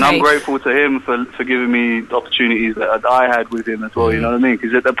a UK... And I'm grateful to him for giving me the opportunities that I had with him as well, you know what I mean,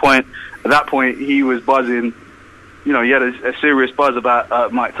 because at that point he was buzzing, you know, he had a serious buzz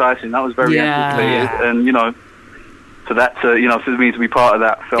about Mike Tyson, that was very anticipated, and, you know, for that to, you know, for me to be part of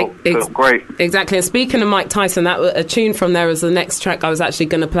that felt great. Exactly. And speaking of Mike Tyson, a tune from there is the next track I was actually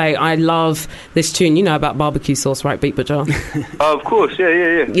going to play. I love this tune. You know about barbecue sauce, right, Beat Butcher? Of course,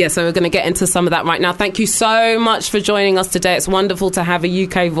 yeah. Yeah, so we're going to get into some of that right now. Thank you so much for joining us today. It's wonderful to have a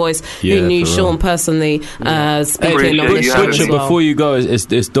UK voice who knew Sean personally speaking on the show as well. Before you go,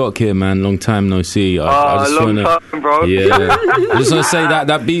 it's Doc here, man. Long time no see. I just long time, bro. Yeah. I just want to say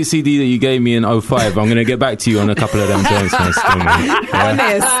that beat CD that you gave me in 05, I'm going to get back to you on a couple of them joints.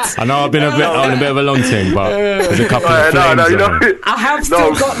 Honest. I know I've been on a bit of a long thing, but there's a couple of flames. I have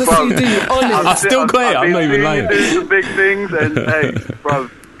still got the CD. Honest, I still got it. I'm not even lying. Doing some big things, and hey, bro,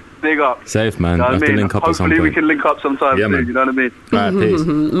 big up. Safe, man. You know have to link up at some point. Hopefully we can link up sometime soon, you know what I mean? Right, peace.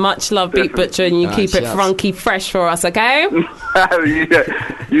 Much love, Beat Butcher, and you keep it funky fresh for us, okay?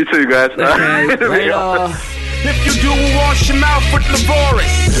 Yeah, you too, guys. Okay, later. If you do, wash your mouth with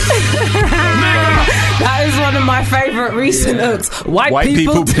That is one of my favourite recent hooks. White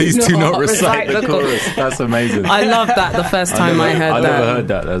people please do not recite the chorus. That's amazing. I love that the first time I heard that. I never heard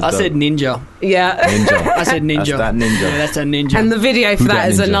that. I said ninja. Yeah. Ninja. I said ninja. That's that ninja. Yeah, that's a ninja. And the video for that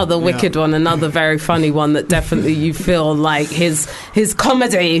is ninja? another wicked one, another very funny one that definitely you feel like his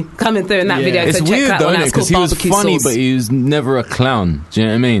comedy coming through in that video. It's so check weird that though, one out. isn't it? Because he was funny, but he was never a clown. Do you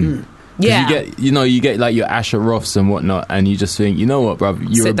know what I mean? Yeah. You get like your Asher Roths and whatnot, and you just think, you know what, bruv,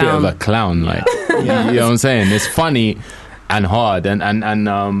 you're a bit of a clown. Like, you know what I'm saying? It's funny and hard, and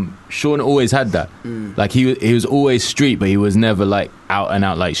Sean always had that. Like he was always street, but he was never like out and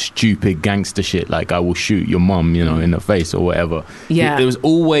out like stupid gangster shit. Like I will shoot your mum, you know, in the face or whatever. Yeah, it was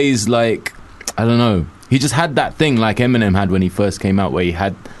always like, I don't know. He just had that thing like Eminem had when he first came out, where he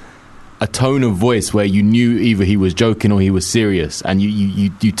had a tone of voice where you knew either he was joking or he was serious, and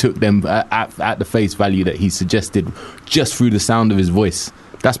you took them at the face value that he suggested just through the sound of his voice.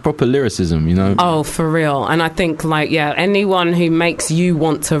 That's proper lyricism, you know? Oh, for real. And I think, like, anyone who makes you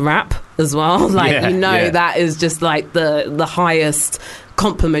want to rap as well, like, that is just, like, the highest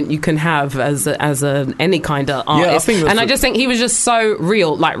compliment you can have as any kind of artist. I just think he was just so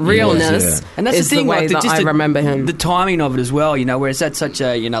real, like realness. And that's is the thing, way like, that I remember him. The timing of it as well, you know, where it's at such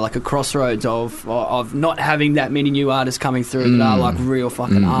a, you know, like a crossroads of not having that many new artists coming through that are like real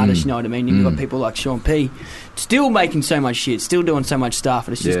fucking artists, you know what I mean? You've got people like Sean P. still making so much shit, still doing so much stuff,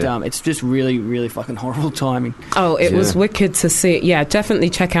 and it's just really, really fucking horrible timing. Oh, it was wicked to see. Yeah, definitely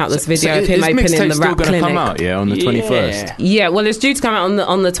check out this video of him opening the rap clinic. Come out, on the 21st. Yeah, well, it's due to come out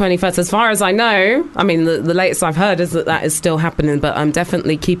on the 21st. As far as I know, I mean, the latest I've heard is that is still happening, but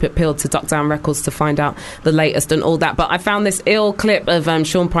definitely keep it peeled to Duck Down Records to find out the latest and all that. But I found this ill clip of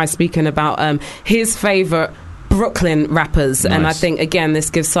Sean Price speaking about his favourite Brooklyn rappers, and I think again this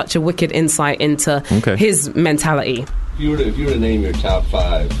gives such a wicked insight into his mentality. If you were to name your top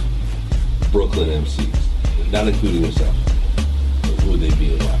 5 Brooklyn MCs, not including yourself, who would they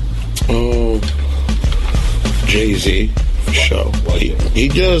be and why? Jay-Z, for sure. He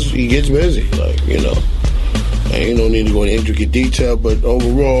gets busy, like, you know. Ain't no need to go into intricate detail, but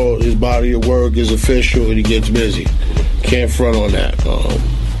overall, his body of work is official and he gets busy. Can't front on that.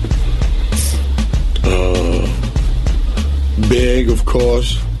 Big, of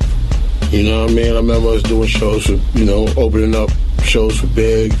course. You know what I mean? I remember us doing shows for, you know, opening up shows for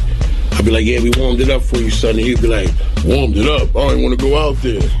Big. I'd be like, yeah, we warmed it up for you, son. And he'd be like, warmed it up? I don't want to go out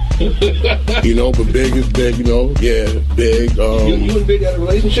there. You know, but Big is Big, you know. Yeah, Big. You and Big had a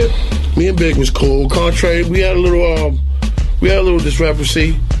relationship? Me and Big was cool. Contrary, we had a little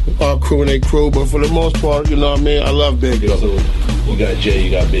discrepancy, our crew and their crew, but for the most part, you know what I mean? I love Big. So you got Jay,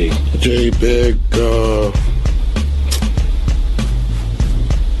 you got Big. Jay, Big,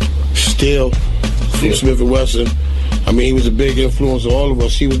 Steele from Smith & Wesson. I mean, he was a big influence on all of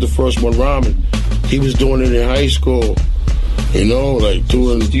us. He was the first one rhyming. He was doing it in high school. You know, like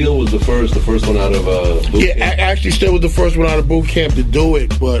doing... Steele was the first one out of boot camp. Actually, Steele was the first one out of boot camp to do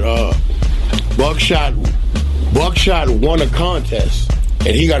it, but Buckshot won a contest,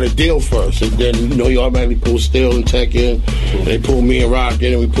 and he got a deal first. And then, you know, he automatically pulled Steele and Tech in, and they pulled me and Rock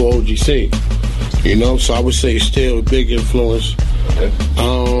in, and we pulled OGC. You know, so I would say Steele a big influence. Okay.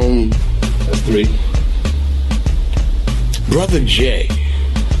 That's 3. Brother Jay.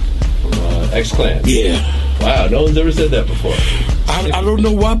 From X-Clan. Yeah. Wow, no one's ever said that before. I don't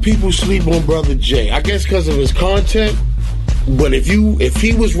know why people sleep on Brother Jay. I guess because of his content. But if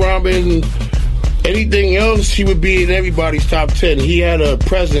he was rhyming anything else, he would be in everybody's top 10. He had a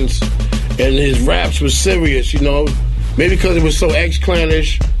presence, and his raps was serious, you know. Maybe because it was so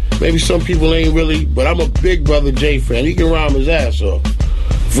X-Clan-ish. Maybe some people ain't really. But I'm a big Brother Jay fan. He can rhyme his ass off.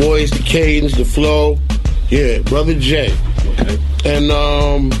 Voice, the cadence, the flow. Yeah, Brother Jay. Okay. And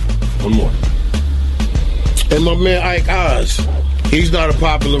one more. And my man Ike Oz. He's not a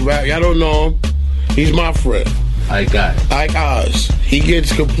popular rapper. Y'all don't know him. He's my friend. Ike Oz. He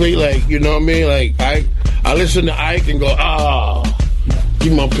gets complete, like, you know what I mean? Like, I listen to Ike and go,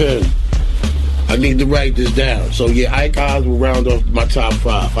 give me my pen. I need to write this down. So, yeah, Ike Oz will round off my top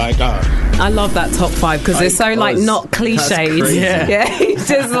 5. Ike Oz. I love that top 5 because it's so, like, not cliches. Yeah, he's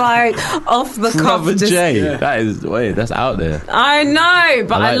just, like, off the cuff. Brother Jay. Yeah. That's out there. I know,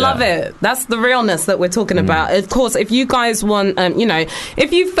 but I love that. it. That's the realness that we're talking about. Of course, if you guys want, you know,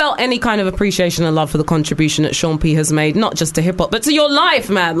 if you felt any kind of appreciation and love for the contribution that Sean P has made, not just to hip-hop, but to your life,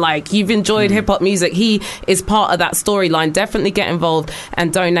 man, like, you've enjoyed hip-hop music, he is part of that storyline. Definitely get involved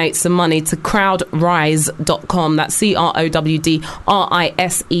and donate some money to crowdrise.com. That's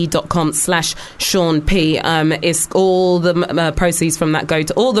crowdrise.com/Sean P. It's all the proceeds from that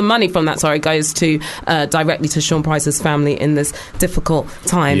all the money from that goes to directly to Sean Price's family in this difficult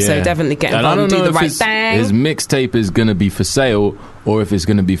time. Yeah. So definitely get involved and do the right thing. His mixtape is going to be for sale or if it's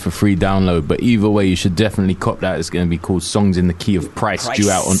going to be for free download, but either way you should definitely cop that. It's going to be called Songs in the Key of Price.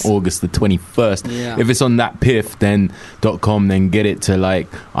 Due out on August the 21st. Yeah. If it's on that piff .com, then get it to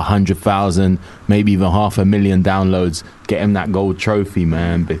like 100,000, maybe even 500,000 downloads. Get him that gold trophy,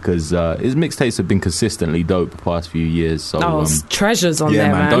 man, because his mixtapes have been consistently dope the past few years. So treasures on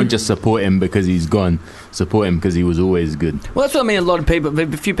there, man. Don't just support him because he's gone. Support him because he was always good. Well, that's what I mean. A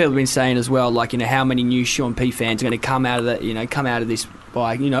few people have been saying as well, like, you know, how many new Sean P fans are going to come out of this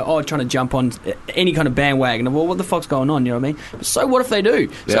by, you know, trying to jump on any kind of bandwagon. Well, what the fuck's going on? You know what I mean? But so what if they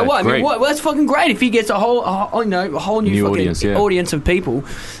do? Yeah, so what? I mean, well, that's fucking great if he gets a whole new fucking audience of people.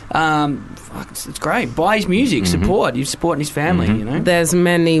 It's great. Buy his music, support. You're supporting his family, you know? There's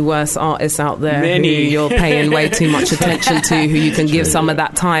many worse artists out there who you're paying way too much attention to, who you can give some of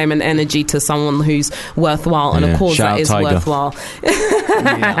that time and energy to someone who's worthwhile and a cause that is worthwhile.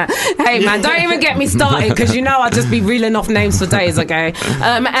 Hey, man, don't even get me started because you know I'll just be reeling off names for days, okay?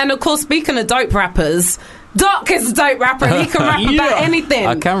 And of course, speaking of dope rappers, Doc is a dope rapper and he can rap about anything.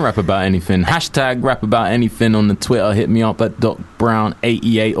 I can rap about anything. Hashtag rap about anything on the Twitter. Hit me up at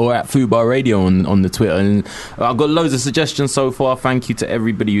DocBrown88 or at Fubar Radio on the Twitter. And I've got loads of suggestions so far. Thank you to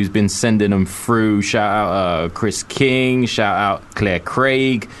everybody who's been sending them through. Shout out Chris King. Shout out Claire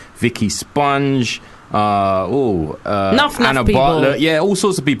Craig. Vicky Sponge. Anna people. Bartlett, yeah, all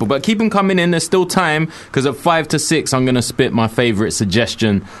sorts of people, but keep them coming in. There's still time because at 5 to 6 I'm gonna spit my favorite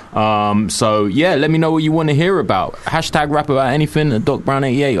suggestion. So yeah, let me know what you want to hear about. Hashtag rap about anything at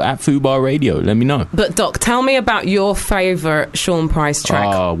DocBrown88 or at Fubar Radio. Let me know. But Doc, tell me about your favorite Sean Price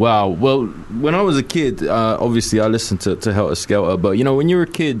track. Well, when I was a kid, obviously I listened to Helter Skelter, but you know, when you're a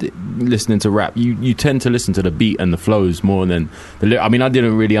kid listening to rap, you tend to listen to the beat and the flows more than the I mean, I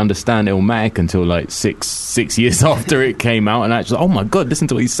didn't really understand Illmatic until like six years after it came out, and actually, oh my god, listen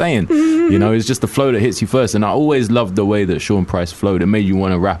to what he's saying. You know, it's just the flow that hits you first. And I always loved the way that Sean Price flowed. It made you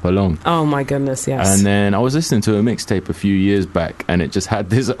want to rap along. Oh my goodness, yes. And then I was listening to a mixtape a few years back, and it just had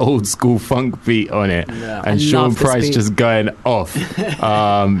this old school funk beat on it, and Sean Price just going off.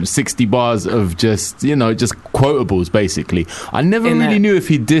 60 bars of just, you know, just quotables basically. I never really knew if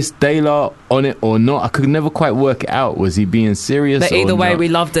he dissed De La on it or not. I could never quite work it out. Was he being serious? But either way, we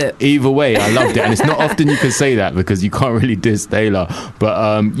loved it. Either way, I loved it. And it's not often you can say that, because you can't really diss De La.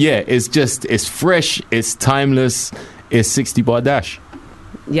 But yeah, it's fresh, it's timeless, it's 60 bar dash.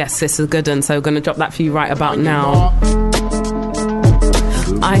 Yes, it's a good one. So we're going to drop that for you right about now.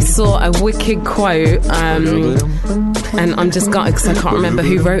 I saw a wicked quote, and I'm just gutted because I can't remember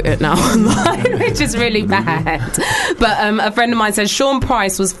who wrote it now online, which is really bad. But a friend of mine says Sean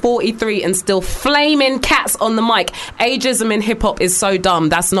Price was 43 and still flaming cats on the mic. Ageism in hip hop is so dumb.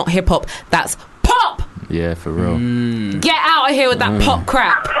 That's not hip hop. That's pop. Yeah, for real. Get out of here with that pop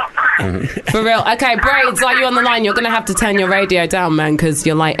crap. For real. Okay, Braids, are you on the line? You're going to have to turn your radio down, man, because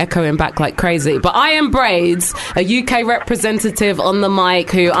you're like echoing back like crazy. But I am Braids, a UK representative on the mic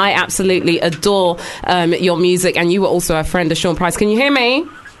who I absolutely adore your music, and you were also a friend of Sean Price. Can you hear me?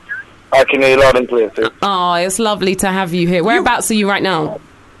 I can hear you loud and clear, sis. Oh, it's lovely to have you here. Whereabouts are you right now?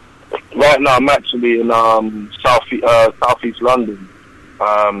 Right now, I'm actually in southeast London.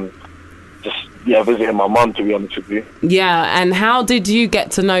 Just visiting my mum, to be honest with you. Yeah, and how did you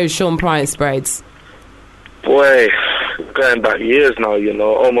get to know Sean Price, Braids? Boy, going back years now, you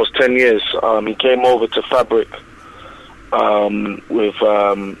know, almost 10 years. He came over to Fabric with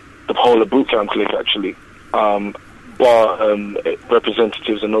the Polar Bootcamp clique, actually,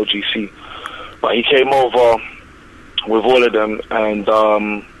 representatives and OGC. But he came over with all of them, and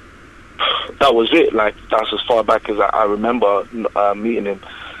that was it. Like, that's as far back as I remember meeting him.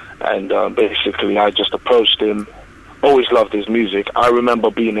 And basically, I just approached him. Always loved his music. I remember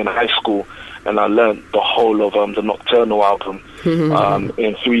being in high school, and I learned the whole of the Nocturnal album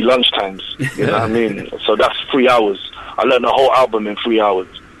in 3 lunchtimes. You know what I mean? So that's 3 hours. I learned the whole album in 3 hours.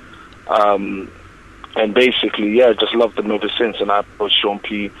 And basically, just loved him ever since. And I approached Sean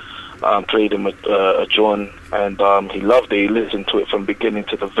P, played him a John, and he loved it. He listened to it from beginning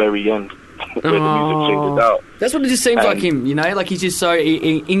to the very end. Where the music faded out. That's what it just seems like him, you know? Like, he's just so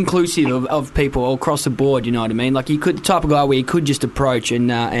inclusive of people all across the board, you know what I mean? Like, he could, the type of guy where he could just approach and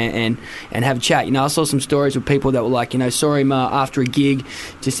have a chat. You know, I saw some stories with people that were like, you know, saw him after a gig,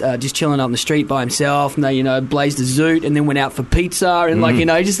 just chilling out on the street by himself, and they, you know, blazed a zoot and then went out for pizza, and like, you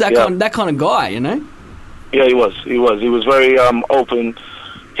know, just that kind of guy, you know? Yeah, he was. He was very open.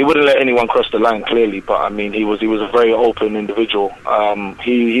 He wouldn't let anyone cross the line, clearly, but I mean, he was a very open individual.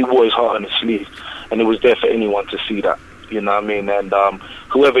 He wore his heart on his sleeve, and it was there for anyone to see that. You know what I mean? And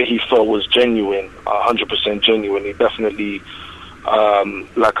whoever he felt was genuine, 100% genuine. He definitely,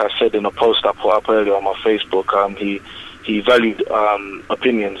 like I said in a post I put up earlier on my Facebook, he valued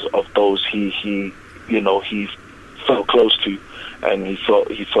opinions of those he felt close to, and he felt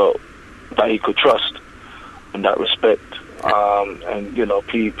that he could trust in that respect. And you know,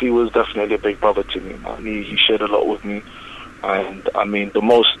 P was definitely a big brother to me, man. He shared a lot with me, and I mean, the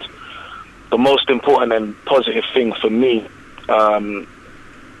most important and positive thing for me,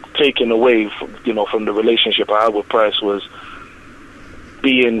 taking away from the relationship I had with Price, was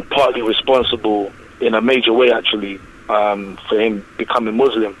being partly responsible in a major way, actually, for him becoming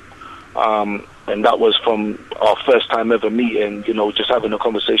Muslim. And that was from our first time ever meeting, you know, just having a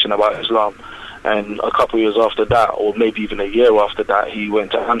conversation about Islam. And a couple of years after that, or maybe even a year after that, he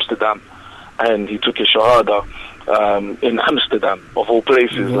went to Amsterdam and he took his Shahada in Amsterdam, of all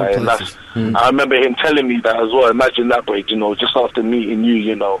places. And that's, I remember him telling me that as well. Imagine that, Braid, you know, just after meeting you,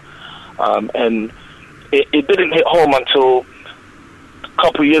 you know. And it didn't hit home until a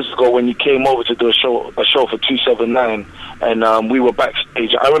couple of years ago when you came over to do a show for 279, and we were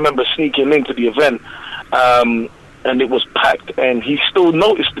backstage. I remember sneaking into the event, and it was packed, and he still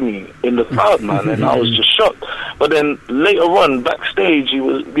noticed me in the crowd, man, and I was just shocked. But then later on, backstage, he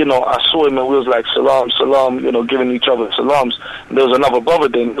was, you know, I saw him and we was like, salam, salam, you know, giving each other salams. And there was another brother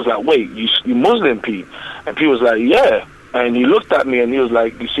then, he was like, wait, you Muslim, P? And P was like, yeah. And he looked at me and he was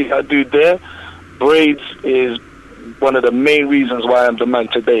like, you see that dude there? Braids is one of the main reasons why I'm the man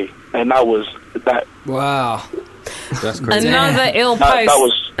today. And that was that. Wow. That's crazy. Another ill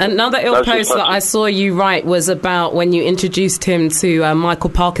post that I saw you write was about when you introduced him to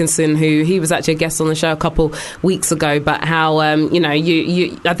Michael Parkinson, who he was actually a guest on the show a couple weeks ago. But how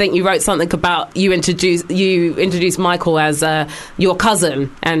you I think you wrote something about you introduced Michael as your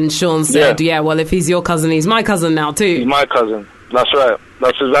cousin, and Sean said, yeah, well, if he's your cousin, he's my cousin now too. He's my cousin. That's right.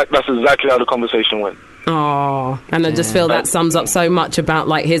 That's exactly how the conversation went. Oh, and I just feel that sums up so much about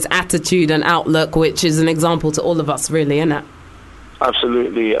like his attitude and outlook, which is an example to all of us, really, isn't it?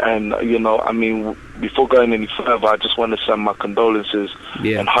 Absolutely, and I mean, before going any further, I just want to send my condolences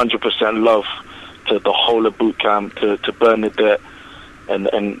and 100% love to the whole of boot camp, to Bernadette and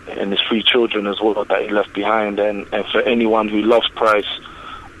his 3 children as well that he left behind, and for anyone who loves Price,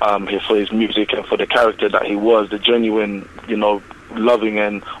 for his music and for the character that he was, the genuine, loving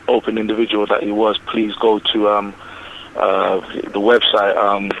and open individual that he was. Please go to the website.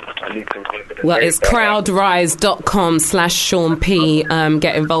 I need to remember the it's crowdrise.com/Sean P.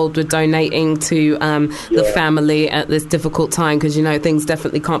 Get involved with donating to the family at this difficult time, because things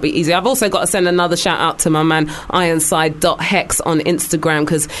definitely can't be easy. I've also got to send another shout out to my man Ironside.Hex on Instagram,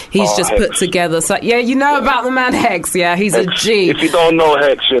 because he's just Hex. put together about the man Hex. He's a G. If you don't know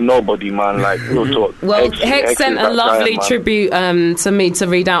Hex, you're nobody, man. Like, real talk. Well, Hex sent a lovely tribute to me to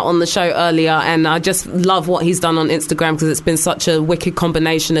read out on the show earlier, and I just love what he's done on Instagram, because it's been such a wicked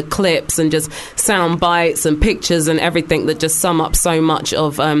combination of clips and just sound bites and pictures and everything that just sum up so much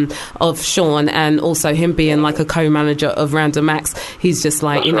of Sean, and also him being like a co-manager of Random Acts. He's just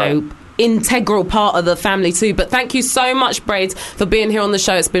like, integral part of the family too. But thank you so much, Braids, for being here on the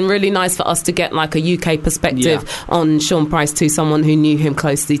show. It's been really nice for us to get like a UK perspective on Sean Price too, someone who knew him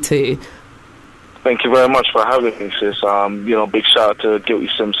closely too. Thank you very much for having me, sis. Big shout out to Guilty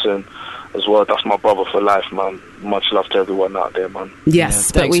Simpson as well. That's my brother for life, man. Much love to everyone out there, man.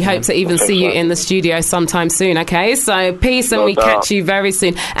 Yes, but we hope to even see you in the studio sometime soon, okay? So peace, and we catch you very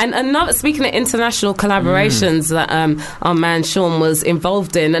soon. And another, speaking of international collaborations that our man Sean was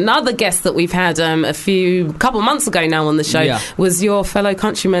involved in, another guest that we've had a couple months ago now on the show was your fellow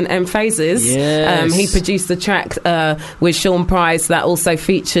countryman M Phases. Yes. He produced the track with Sean Price that also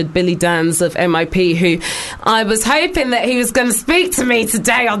featured Billy Dans of MOP, who I was hoping that he was going to speak to me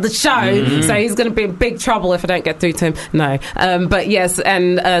today on the show. So he's going to be in big trouble if I don't get through to him. No. But yes,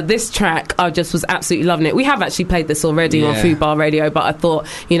 and this track, I just was absolutely loving it. We have actually played this already on Fubar Radio, but I thought,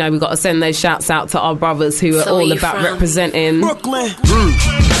 we've got to send those shouts out to our brothers who are all about representing Brooklyn.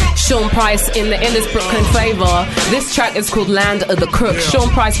 Sean Price in the illest Brooklyn flavour. This track is called Land of the Crook. Sean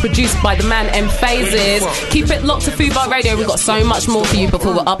Price produced by the man M Phases. Keep it locked to Fubar Radio. We've got so much more for you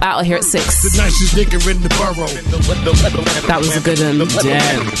before we're up out of here at 6. The nicest nigga in the borough. That was a good one.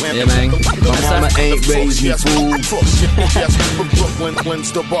 Damn. Yeah, man. My mama ain't raised me fool.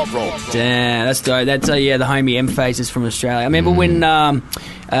 Damn, that's dope. That's the homie M Phases from Australia. I remember when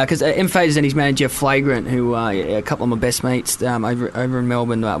because M Phases and his manager Flagrant, who a couple of my best mates over in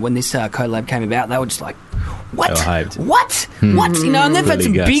Melbourne, when this collab came about, they were just like, what? They were hyped. What? And they've had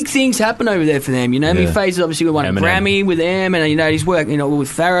some big things happen over there for them. I mean, Phases obviously won a Grammy with them, and he's worked with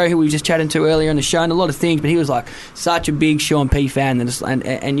Pharaoh, who we were just chatting to earlier on the show, and a lot of things. But he was like such a big Sean P fan, and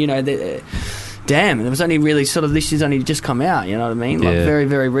damn, it was only really sort of, this has only just come out, you know what I mean? Like very,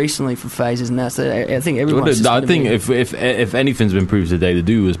 very recently for Phases, and that's I think everyone's if anything's been proved today, the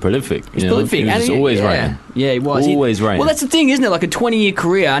dude was prolific. He's prolific. He was always writing. Yeah, he was. Always writing. Well, that's the thing, isn't it? Like a 20-year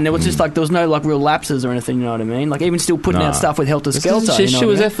career, and there was just like, there was no like real lapses or anything, you know what I mean? Like even still putting out stuff with Helter Skelter. Shit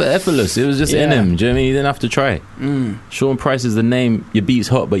was effortless. It was just in him. Do you know what I mean? He didn't have to try. Sean Price is the name. Your beat's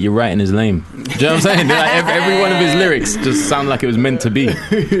hot, but you're writing his lame. Do you know what I'm saying? Like every one of his lyrics just sound like it was meant to be.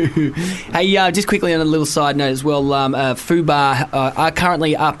 Hey, just quickly on a little side note as well, Fubar are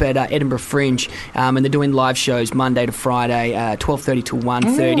currently up at Edinburgh Fringe, and they're doing live shows Monday to Friday, 12:30 to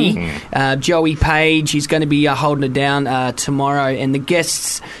 1:30. Joey Page, he's going to be holding it down tomorrow, and the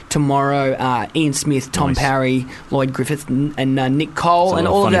guests tomorrow are Ian Smith, Tom Parry, Lloyd Griffith, and Nick Cole, and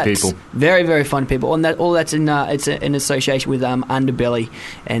all of that. Very, very fun people. And all that's in association with Underbelly,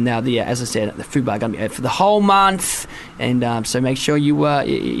 and as I said, the Fubar going to be for the whole month, and so make sure you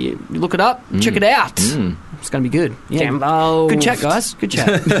look it up, check it out. It's going to be good. Yeah. Jambo. Good chat, guys. Good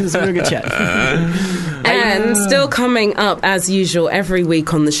chat. It's a very good chat. And still coming up, as usual, every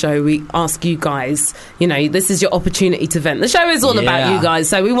week on the show, we ask you guys, this is your opportunity to vent. The show is all about you guys,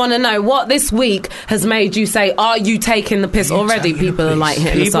 so we want to know what this week has made you say, are you taking the piss? Already people are like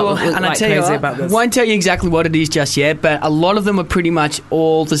hitting us up and like crazy about this. I won't tell you exactly what it is just yet, but a lot of them are pretty much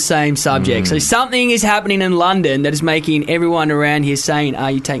all the same subject. So something is happening in London that is making everyone around here saying,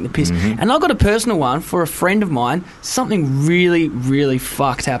 are you taking the piss? And I've got a personal one for a friend of mine. Something really, really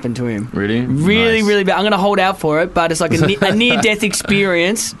fucked happened to him. Really? Really, really bad. I'm going to hold out for it, but it's like a near-death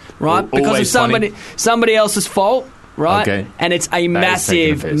experience, right? Because of somebody else's fault. right? Okay. And it's a That is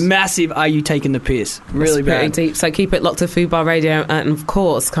taking the piss. massive Are You Taking the Piss? Really It's pretty bad. deep. So keep it locked to Fubar Radio, and of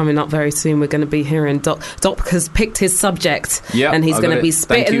course, coming up very soon, we're going to be hearing Doc. Doc has picked his subject, Yep, and he's I going got to be it. Thank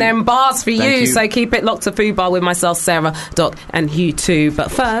spitting you. them bars for Thank you. So keep it locked to Fubar with myself, Sarah, Doc, and Hugh too.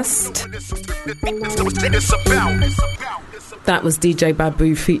 But first, that was DJ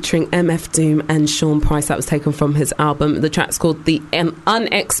Babu featuring MF Doom and Sean Price. That was taken from his album. The track's called The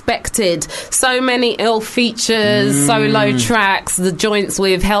Unexpected. So many ill features, solo tracks, the joints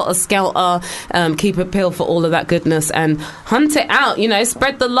with Helter Skelter. Keep it peeled for all of that goodness and hunt it out. You know,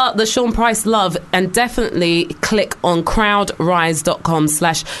 spread the love, the Sean Price love, and definitely click on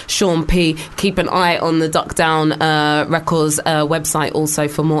crowdrise.com/Sean P. Keep an eye on the Duck Down Records website also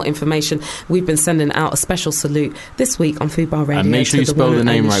for more information. We've been sending out a special salute this week on Fubar Radio. And make sure you to spell one the and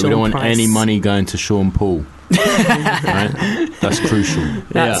name only right. We Sean don't want Price. any money going to Sean Paul. Right? That's crucial.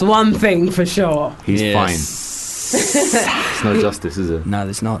 That's one thing for sure. He's Yes. fine. It's no justice, is it? No,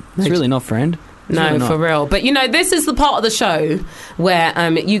 there's not. It's really not, friend. It's No, really not. for real. But, you know, this is the part of the show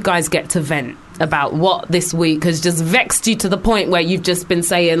where you guys get to vent about what this week has just vexed you to the point where you've just been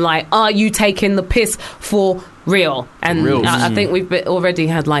saying, like, are you taking the piss for real? And real. I think we've already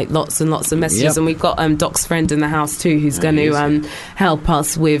had, like, lots and lots of messages. Yep. And we've got Doc's friend in the house, too, who's going to help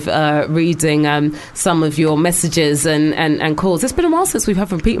us with reading some of your messages and calls. It's been a while since we've heard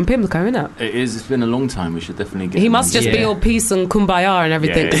from Pete and Pimlico, isn't it? It is. It's been a long time. We should definitely get He him must on. just be all peace and kumbaya and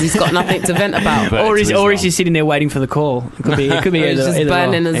everything because he's got nothing to vent about. But Or to is his he mum. just sitting there waiting for the call? It could be. It could be. Or he's either, just either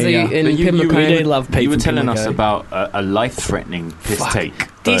burning or. a There zoo you go. in But Pimlico. We do love Pete You were from telling us Pimlico. about a life-threatening piss take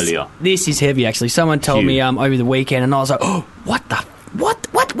earlier. This is heavy, actually. Someone told me over the weekend, and I was like, "Oh, what the? What?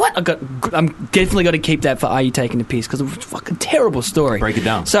 I'm definitely got to keep that for Are You Taking the Piss? Because it was a fucking terrible story. Break it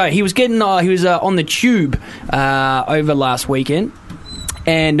down. So he was getting, he was on the tube over last weekend,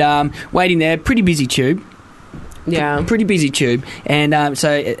 and waiting there. Pretty busy tube. Yeah. Pretty busy tube. And so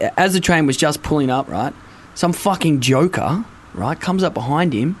as the train was just pulling up, right, some fucking joker, right, comes up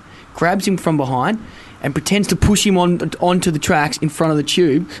behind him, grabs him from behind, and pretends to push him onto the tracks in front of the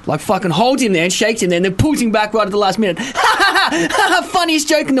tube, like fucking holds him there and shakes him there, and then pulls him back right at the last minute. Funniest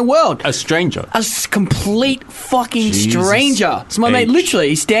joke in the world. A stranger. A complete fucking Jesus stranger. So my mate, H. literally,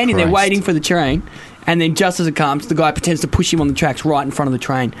 he's standing there Christ. waiting for the train, and then just as it comes, the guy pretends to push him on the tracks right in front of the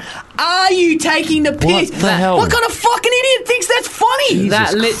train. Are you taking the piss? the hell? What kind of fucking idiot thinks that's funny?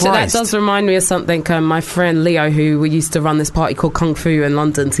 That Christ. does remind me of something. My friend Leo, who we used to run this party called Kung Fu in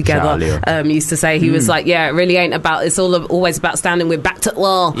London together, Shout out, Leo. used to say he was like, "Yeah, it really ain't about. It's always about standing with back to the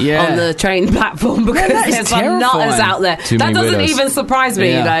wall Yeah. on the train platform because that is there's some terrifying. nutters out there." Too That many doesn't weirdos. even surprise me.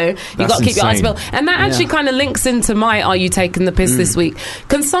 Yeah. You know, you That's got to keep your eyes insane. peeled, and that actually kind of links into my "Are you taking the piss this week?"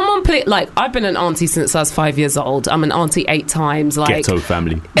 Can someone play? Like, I've been an auntie since I was 5 years old. I'm an auntie 8 times. Like, Ghetto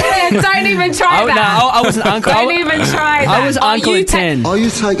family. don't even try that. I was an uncle. Don't even try that. I was Are uncle you at 10. Are you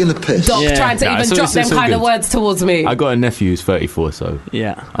taking the piss? Doc Yeah. trying to Nah, even it's all- drop it's them all kind of good. words towards me. I got a nephew who's 34, so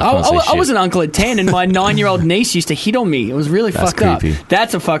Yeah. I can't say I shit. was an uncle at 10, and my 9-year-old niece used to hit on me. It was really That's fucked creepy. up.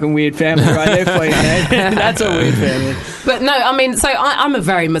 That's a fucking weird family right there for you, man. That's a weird family. But no, I mean, so I'm a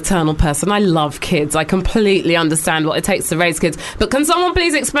very maternal person. I love kids. I completely understand what it takes to raise kids. But can someone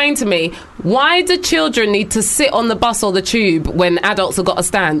please explain to me, why do children need to sit on the bus or the tube when adults have got to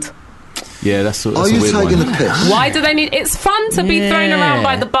stand? yeah, that's Are a you weird taking one. the piss? Why do they need... It's fun to be thrown around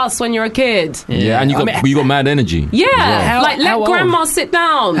by the bus when you're a kid. Yeah, and you got mad energy. Yeah, How- like let how old? grandma sit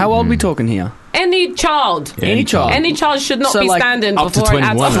down. How old are we talking here? Any child. Yeah, any child. Any child should not So, be like, standing Up to before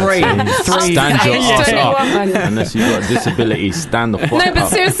an 21. adult. Three. Stand your Age ass up. 21. Unless you've got a disability, stand the fuck No, up. but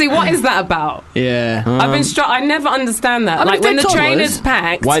seriously, what is that about? Yeah. I've been I never understand that. I mean, Like if when they're the train toddlers- is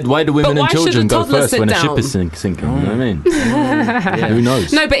packed. Why do women but why and should children a go toddler first sit when a down? ship is sinking? You know what I mean? Who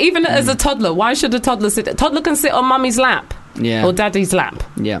knows? No, but even as a toddler, why should a toddler sit? A toddler can sit on mummy's lap Yeah. or daddy's lap.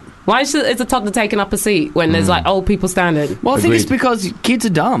 Yeah. Why is a toddler taking up a seat when there's like old people standing? Well, I think it's Agreed. because kids are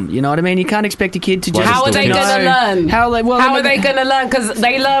dumb. You know what I mean? You can't expect a kid to just. How are they know- going to learn? How are they going to learn? Because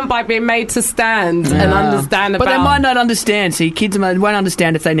they learn by being made to stand and understand But about. they might not understand. See, kids won't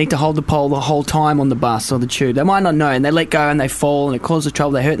understand if they need to hold the pole the whole time on the bus or the tube. They might not know, and they let go and they fall, and it causes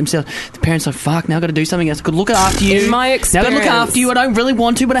trouble. They hurt themselves. The parents are like, "Fuck! Now I've got to do something else. I've got to look after you. In my now I've got to look experience- after you. I don't really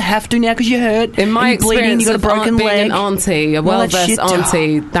want to, but I have to now because you're hurt. In my and you're bleeding, experience you got a of broken being leg. an auntie, a All that well-versed shit.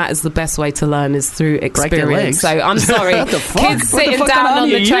 auntie, that that is the best way to learn is through their experience. legs. So I'm sorry, What the fuck? kids What the sitting fuck down kind of on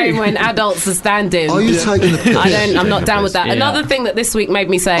the auntie are train you? when adults are standing. Are you taking the piss? I'm not down with that. Yeah. Another thing that this week made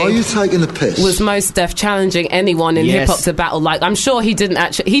me say, Are you taking the piss? was Mos Def challenging anyone in Yes. hip hop to battle. Like, I'm sure he didn't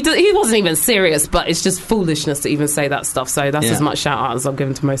actually. He wasn't even serious, but it's just foolishness to even say that stuff. So that's Yeah. as much shout out as I'll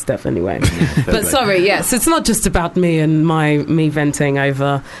give to Mos Def anyway. But sorry, yes, it's not just about me and me venting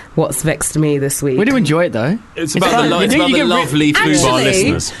over what's vexed me this week. We do enjoy it though. It's about the lovely Fubar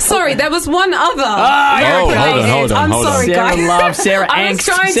listeners. Sorry, there was one other. hold on. I'm sorry, Sarah guys. loves Sarah I was angst.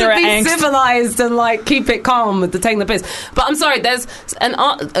 trying Sarah to be angst. civilized and like keep it calm with the taking the piss. But I'm sorry, there's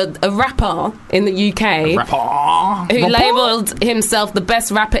a rapper in the UK who labelled himself the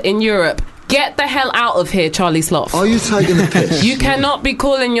best rapper in Europe. Get the hell out of here, Charlie Sloth. Are you taking the piss? You cannot be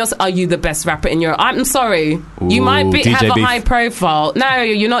calling yourself. Are you the best rapper in Europe? I'm sorry. You Ooh, might DJ have a beef. high profile. No,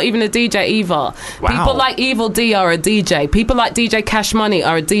 you're not even a DJ either. People like Evil D are a DJ. People like DJ Cash Money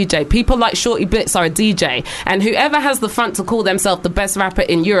are a DJ. People like Shorty Blitz are a DJ. And whoever has the front to call themselves the best rapper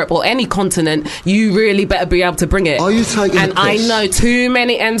in Europe or any continent, you really better be able to bring it. Are you taking And the I piss? know too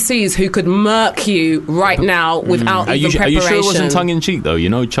many MCs who could murk you right now without Are even you preparation. sure it wasn't tongue in cheek though? You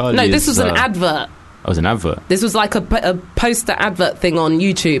know, Charlie. No, this is, was an advert. Oh, it was an advert. This was like a poster advert thing on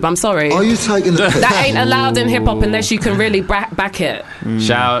YouTube. I'm sorry. Are you taking the piss? That ain't allowed in hip hop unless you can really back it.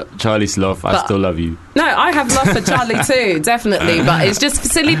 Shout out Charlie Sloth. I But- still love you. No, I have love for Charlie too, definitely. But it's just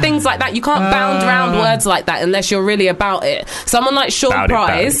silly things like that. You can't bound around words like that unless you're really about it. Someone like Sean Bout it,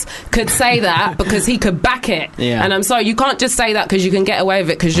 Price could say that because he could back it. Yeah. And I'm sorry, you can't just say that because you can get away with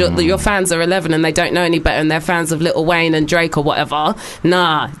it because your fans are 11 and they don't know any better and they're fans of Lil Wayne and Drake or whatever.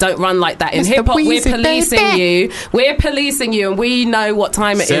 Nah, don't run like that. In hip hop, we're policing you. We're policing you and we know what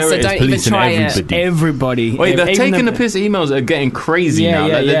time it Sarah is, so is don't even policing try everybody. Everybody. Wait, they're Even taking the piss emails are getting crazy Yeah, now.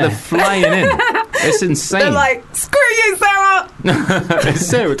 yeah, They're yeah. flying in. It's insane. They're like, screw you, Sarah! It's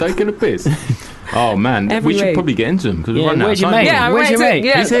Sarah taking a piss. Oh man, Every we should week. probably get into him because we're Yeah, running out of where's your time. mate? Yeah, Where's your mate?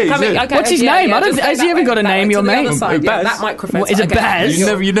 Yeah, He's here, he's here. Okay, What's his yeah, name? yeah, I don't- just has go he even that got a way, name, to your the mate? other side, Baz. that microphone. What, is it Okay. Baz?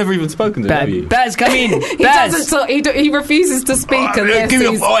 You've never even spoken to him, have you? Baz, come in. He Baz. doesn't talk. He refuses to speak unless Give me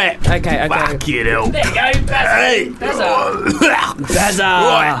a he's... fight. Okay. Fuck you, hell. There you go, Baz. Baz.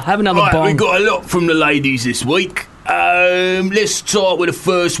 Right. Have another Right, bong. we got a lot from the ladies this week. Let's start with the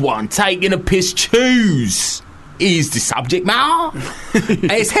first one. Taking a piss choose is the subject matter.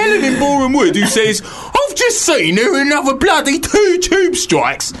 It's Helen in Boreham Wood who says, I've just seen her in another bloody 2 tube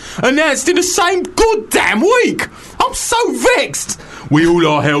strikes announced in the same goddamn week. I'm so vexed. We all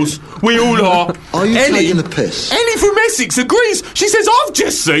are, Hells. We all are. Are you Ellie, taking the piss? Ellie from Essex agrees. She says, I've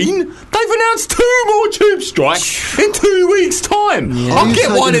just seen they've announced 2 more tube strikes in 2 weeks' time. Are I you get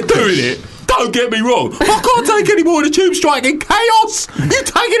why they're taking the doing piss? it. Don't get me wrong. I can't take any more of the tube strike in chaos. You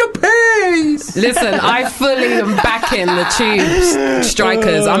taking a piss? Listen, I fully am backing the tube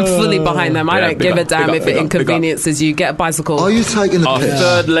strikers. I'm fully behind them. I Yeah, don't big give up, a damn big if up, it big up, big up. inconveniences you. Get a bicycle. Are you taking the Our piss?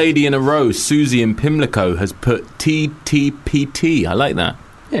 third lady in a row, Susie in Pimlico, has put TTPT. I like that.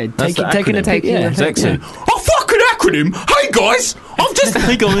 Yeah, That's the taking a acronym. take. Yeah, It's excellent. Oh, fucking acronym! Hey guys, I've just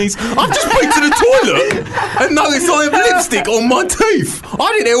been to the toilet and noticed I have lipstick on my teeth.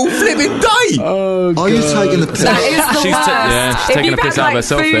 I did it all flipping day. Oh, Are you taking the piss? That is the She's worst. she's If taking you've a piss had out of like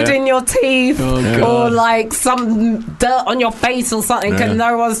herself food there. in your teeth or like some dirt on your face or something, and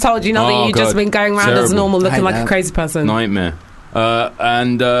no one's told you nothing, Oh, you've just God. been going around as Terrible. normal, looking Hate like that. a crazy person. Nightmare.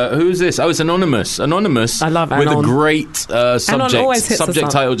 And who's this? Oh, it's Anonymous. Anonymous. I love with a Anon. great subject. always hits us Subject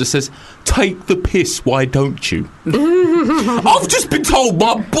up. title just says, "Take the piss. Why don't you?" I've just been told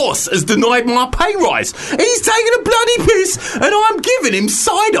my boss has denied my pay rise. He's taking a bloody piss, and I'm giving him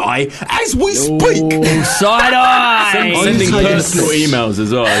side eye as we speak. Side eye. Sending taking the personal piss? emails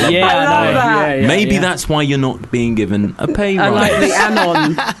as well. I love Yeah, that. I love that. Yeah, Maybe yeah. that's why you're not being given a pay I like rise. the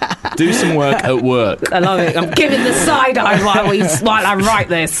anon. Do some work at work. I love it. I'm giving the side eye while I write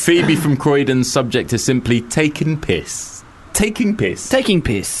this. Phoebe from Croydon's subject is simply taking piss. Taking piss. Taking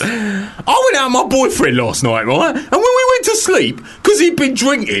piss. I went out with my boyfriend last night, right? And when we went to sleep, because he'd been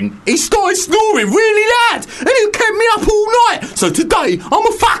drinking, he started snoring really loud, and it kept me up all night. So today, I'm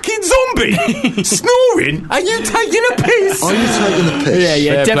a fucking zombie. Snoring? Are you taking a piss? Are you taking the piss?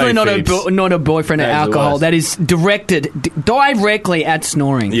 Yeah. Fair Definitely play, not Phoebes. not a boyfriend of That is the alcohol. worst. That is directed directly at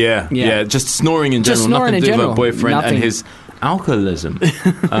snoring. Yeah, just snoring in Just general. snoring Nothing in to do with general. a boyfriend Nothing. and his alcoholism.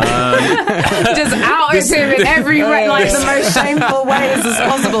 Just outed him in every way, like the most shameful ways as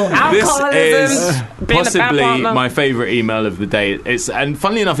possible. This Alcoholism, is being a bad possibly partner. my favourite email of the day. And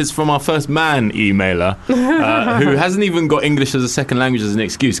funnily enough, it's from our first man emailer who hasn't even got English as a second language as an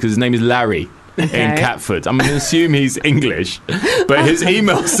excuse because his name is Larry. In Catford. I'm going to assume he's English, but his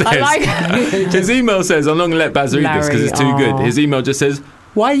email says, I like his email says, I'm not going to let Baz read this because it's too good. His email just says,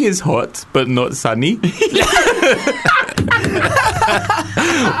 Why is hot but not sunny?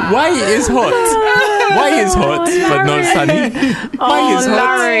 Why is hot? Why is hot but not sunny? Why is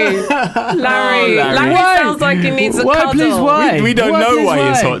hot? Larry sounds like he needs a cuddle. Please, why? We don't know please,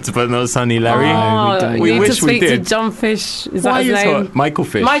 why it's hot but not sunny, Larry. We wish need to we speak to did. John Fish. Is Why that his is name? hot? Michael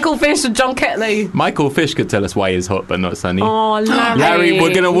Fish. Michael Fish or John Ketley. Michael Fish could tell us why it's hot but not sunny. Oh, Larry,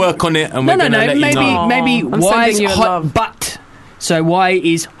 we're going to work on it and we're going to let you know. Maybe I'm why is sending you a hot love. butt? So why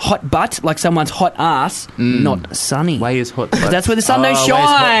is hot butt, like someone's hot ass, not sunny? Why is hot butt? That's where the sun don't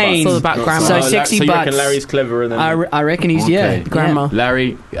shine. It's all about grammar. So sexy so you butts. reckon Larry's cleverer than I reckon he's, grammar.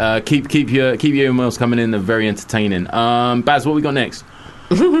 Larry, keep your emails coming in. They're very entertaining. Baz, what we got next?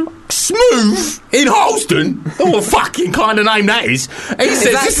 Smooth in Holston. Oh, what fucking kind of name that is. He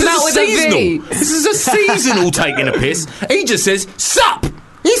says that this is spelled a with a V? seasonal. This is a seasonal taking a piss. He just says, sup,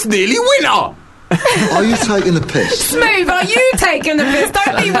 it's nearly winter. Are you taking the piss? Smooth, are you taking the piss?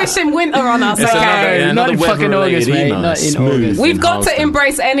 Don't be wishing winter on us, It's okay? Not in another fucking weather-related August, mate. email. Not in Smooth August. We've in got Holston. to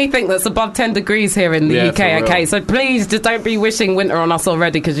embrace anything that's above 10 degrees here in the Yeah, UK, for real. okay? So please just don't be wishing winter on us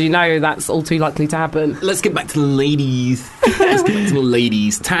already because you know that's all too likely to happen. Let's get back to the ladies.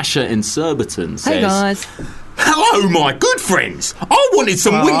 Tasha in Surbiton says, Hey guys. hello, my good friends. I wanted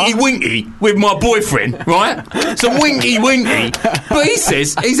some winky winky with my boyfriend, right? Some winky winky. But he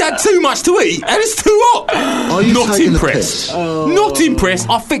says he's had too much to eat and it's too hot. Are you Not taking impressed. the piss? Not impressed.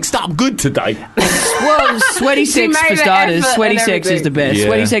 I fixed up good today. Well, sweaty She sex made for the starters. effort Sweaty and sex is everything. the best. Yeah.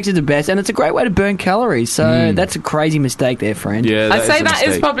 Sweaty sex is the best, and it's a great way to burn calories. So that's a crazy mistake there, friend. Yeah, I'd say that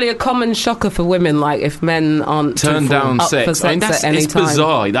is probably a common shocker for women, like if men aren't Turn too down up sex. for sex at any it's time.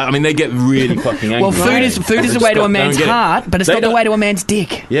 bizarre. They get really fucking angry. Well, food is the way to a man's heart, but it's not the way to a man's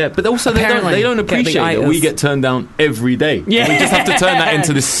dick. Yeah, but also they Apparently. don't appreciate that we get turned down every day. Yeah. We just have to turn that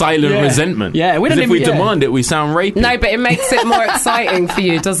into this silent Yeah. resentment. Yeah, we 'Cause don't if we even- yeah. demand it, we sound rapey. No, but it makes it more exciting for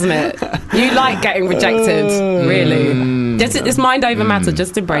you, doesn't it? You like getting rejected, really. Just, it's mind over matter.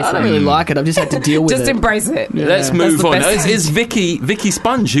 Just embrace I don't it. really like it. I've just had to deal with Just it. embrace it. Let's That's move the on. best It's Vicky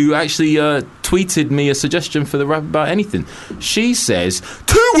Sponge who actually tweeted me a suggestion for the Rap About Anything. She says,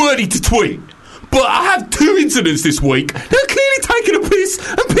 too wordy to tweet, but I have 2 incidents this week. They're clearly taking a piss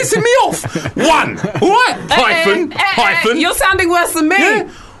and pissing me off. One, all right, hyphen. You're sounding worse than me. Yeah.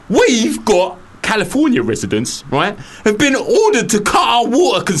 We've got California residents, right, have been ordered to cut our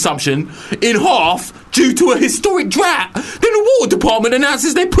water consumption in half due to a historic drought. Then the water department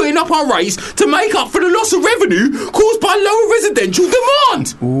announces they're putting up our rates to make up for the loss of revenue caused by lower residential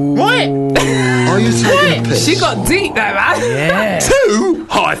demand. Right? Are you taking the piss? She got deep there, man. Yeah. 2,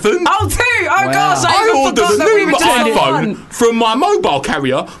 hyphen. Oh, 2. Oh, gosh. I I even ordered forgot a that we new were just on iPhone one. from my mobile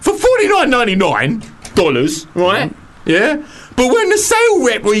carrier for $49.99, right? Yeah? But when the sale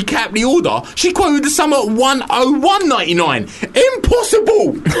rep recapped the order, she quoted the sum at $101.99.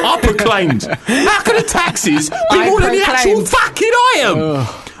 Impossible! I proclaimed. How can the taxes be more than the actual fucking item?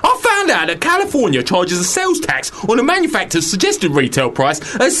 I found out that California charges a sales tax on the manufacturer's suggested retail price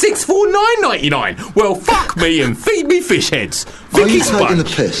at $649.99. Well, fuck me and feed me fish heads. Are Vicky you taking the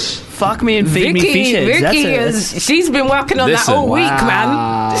Sponge. piss? Fuck me and feed me fish heads. Vicky she's been working on Listen. that all week,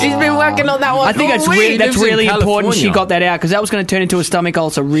 man. She's been working on that one I think all that's week. that's lives in really important she California. got that out because that was going to turn into a stomach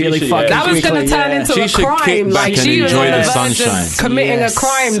ulcer really should, fucking yeah. That was quickly. going to turn into She a should crime. kick back Like and she was enjoy on the the verge sunshine. of committing Yes. a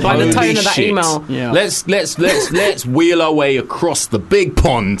crime by the Holy tone of that shit. email. Yeah. Let's wheel our way across the big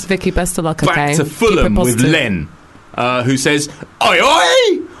pond Vicky, best of luck. back Okay, to Keep it Fulham with positive. Len, who says, "Oi,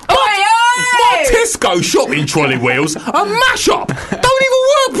 oi! My Tesco shopping trolley wheels are mash up. Don't even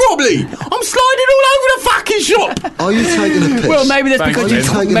work properly. I'm sliding all over the fucking shop." Are you taking the piss? Well, maybe that's Thanks, because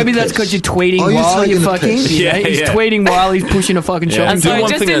Len. that's because you're tweeting Are you while taking you're the fucking. piss? Yeah, Yeah, he's yeah. tweeting while he's pushing a fucking shopping And so Do one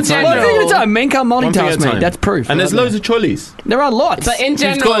just thing in at a time. Well, I general, think at a time. Men can't One thing at a multitask, time. mate. That's proof. And there's loads of trolleys. There are lots. But in Who's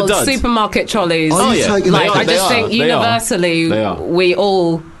got general, a dud? supermarket trolleys. Are you taking the Like, piss? I just think They are. universally, They are.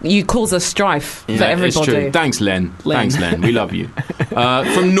 you cause a strife for Yeah, it's everybody. true. Thanks, Len. Thanks, Len. We love you.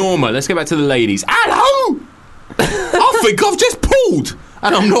 From Norma, let's get back to the ladies. Hello! I think I've just pulled,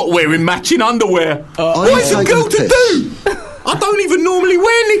 and I'm not wearing matching underwear. Are you What's a taking girl the to piss? do? I don't even normally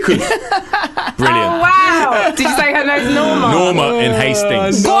wear knickers. Brilliant. Oh, wow. Did you say her name's Norma? Norma in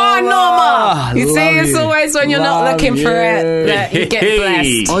Hastings. Go on, Norma. You see, Love it's you. always when you're not Love looking for it that you get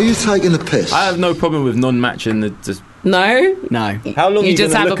blessed. Are you taking the piss? I have no problem with non-matching. Just No? No. how long You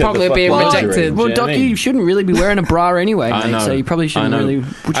just have a problem with being rejected. Well, Doc, you shouldn't really be wearing a bra anyway, I mate, know. so you probably shouldn't I know. really.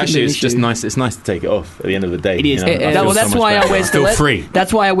 Actually, it's just nice. It's nice to take it off at the end of the day. It is. You know? It I is. feel Well, that's so much why I better. wear feel stilettos. free.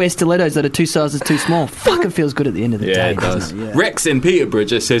 That's why I wear stilettos that are 2 sizes too small. Fucking feels good at the end of the Yeah, day. it does. doesn't it? Yeah. Rex in Peterborough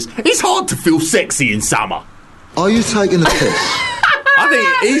just says it's hard to feel sexy in summer. Are you taking the piss? I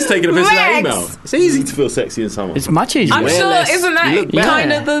think he's taking a piss in that Rex. email. It's easy to feel sexy in summer. It's much easier. I'm Wear sure, less, isn't you that look better.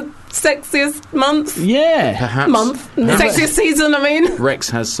 kind of the sexiest month? Yeah. Perhaps. Sexiest season, I mean. Rex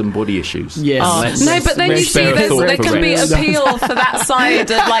has some body issues. Yes. No, but then you see there can be appeal for that side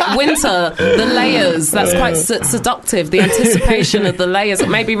of like winter, the layers. That's quite seductive. The anticipation of the layers.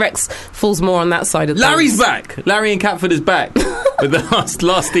 Maybe Rex falls more on that side of Larry's things. back. Larry in Catford is back. With the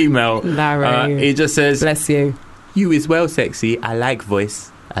last email. Larry. He just says, bless you. You is well sexy. I like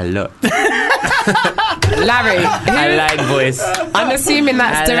voice a lot. Larry. I like voice. I'm assuming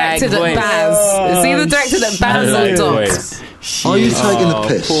that's directed at Baz. Is either directed at Baz or Doc? Are you taking the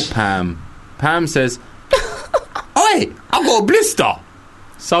piss? Poor Pam. Pam says, Oi, I've got a blister.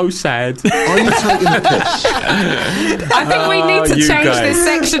 So sad. Are you taking the piss? I think we need to change this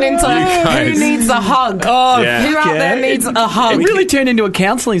section into who needs a hug. Oh, Yeah. Who out there needs a hug? It really turned into a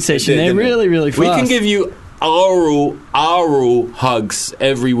counselling session there, really, really fast. We can give you oral hugs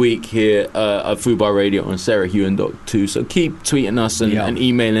every week here at Fubar Radio on Sarah Hugh and Doc 2. So keep tweeting us and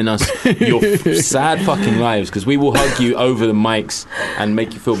emailing us your sad fucking lives, because we will hug you over the mics and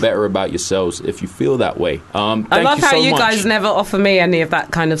make you feel better about yourselves if you feel that way. Thank I love you how so you much. guys never offer me any of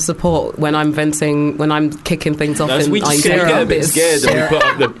that kind of support when I'm venting, when I'm kicking things off. No, we just get a bit scared and we put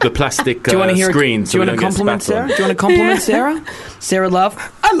up the plastic Do you want to hear screen. Do you want to compliment Sarah? Do you want to compliment Sarah? Sarah Love.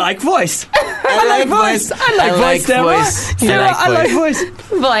 I like voice. I like voice. I like voice, Sarah. Sarah, I like voice.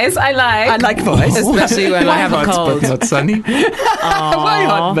 Voice, I like. I like voice. Especially when I have a cold. Not sunny. Why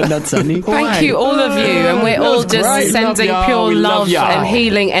hot but not sunny? Thank you, all of you. And we're all just great. sending Love y'all. pure We love love y'all. and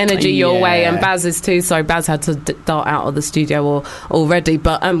healing energy your way. Yeah. And Baz is too. Sorry, Baz had to dart out of the studio already.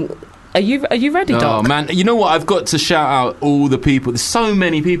 But are you ready, Doc? Oh man, you know what? I've got to shout out all the people. There's so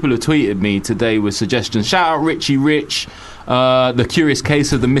many people who tweeted me today with suggestions. Shout out Richie Rich, the curious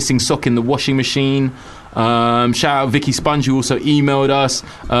case of the missing sock in the washing machine. Shout out Vicky Sponge, who also emailed us.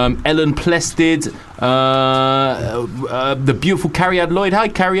 Ellen Plested, the beautiful Cariad Lloyd. Hi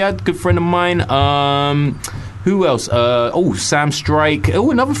Cariad, good friend of mine. Who else? Sam Strike.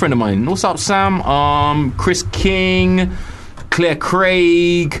 Oh, another friend of mine. What's up, Sam? Chris King, Claire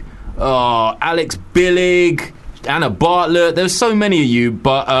Craig, Alex Billig, Anna Bartlett. There's so many of you,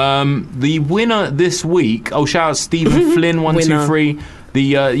 but the winner this week. Shout out Stephen Flynn 123.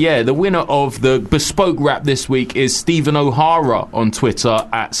 The winner of the bespoke rap this week is Stephen O'Hara on Twitter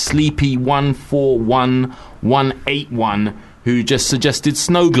at Sleepy141181, who just suggested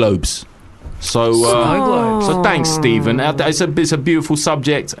snow globes. So thanks, Stephen. It's a beautiful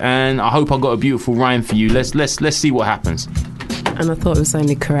subject, and I hope I got a beautiful rhyme for you. Let's see what happens. And I thought it was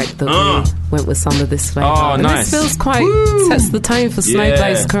only correct that we went with some of this flavour. Oh, and nice. This feels quite sets the tone for snow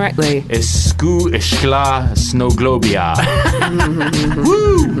globes correctly. Esku Ishkla Snowglobia.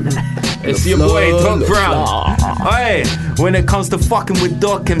 Woo! It's your boy Doc Brown. Hey, when it comes to fucking with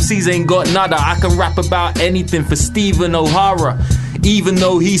Doc, MCs ain't got nada. I can rap about anything for Stephen O'Hara. Even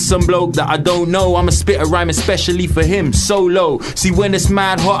though he's some bloke that I don't know, I'ma spit a rhyme especially for him, solo. See, when it's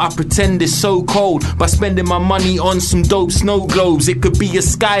mad hot, I pretend it's so cold by spending my money on some dope snow globes. It could be a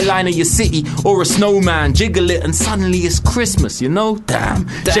skyline of your city or a snowman. Jiggle it and suddenly it's Christmas, you know? Damn.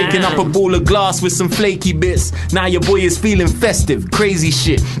 Shaking up a ball of glass with some flaky bits. Now your boy is feeling festive, crazy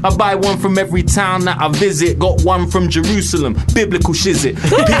shit. I buy one from every town that I visit. Got one from Jerusalem, biblical shizit.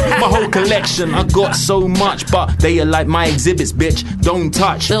 My whole collection, I got so much, but they are like my exhibits, bitch. Don't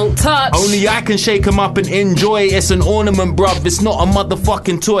touch. Only I can shake them up and enjoy. It's an ornament, bruv. It's not a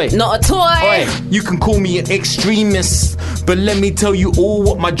motherfucking toy. Not a toy. Oi, you can call me an extremist, but let me tell you all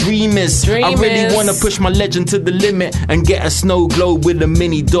what my dream is. I really want to push my legend to the limit and get a snow globe with a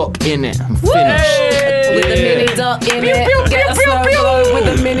mini Doc in it. I'm finished. With a mini Doc in it. Get a snow globe with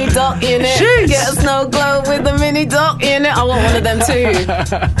a mini Doc in it. Get a snow globe with a mini Doc in it. I want one of them too.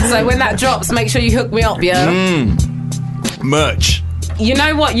 So when that drops, make sure you hook me up, yeah? Merch. You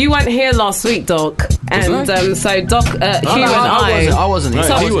know what? You weren't here last week, Doc. And so Doc, Hugh and I wasn't here.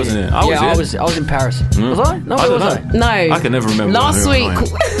 No, he wasn't here. I was I was in Paris. Was I? No, I don't was know. I? No. I can never remember. Last week.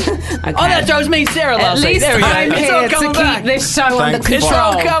 Okay. Oh, that was me and Sarah last week. At least I'm It's here all to coming keep back. this show under Thank you. It's control.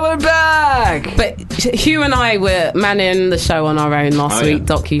 all coming back. But Hugh and I were manning the show on our own last week.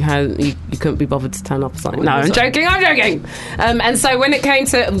 Doc, you couldn't be bothered to turn up. It's like, no, I'm joking. And so when it came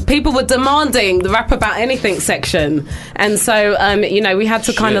to, people were demanding the rap about anything section, and so we had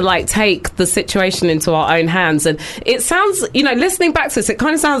to kind of like take the situation into our own hands. And it sounds, listening back to this, it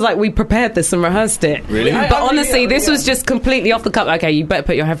kind of sounds like we prepared this and rehearsed it. Really? But honestly, this was just completely off the cuff. Okay, you better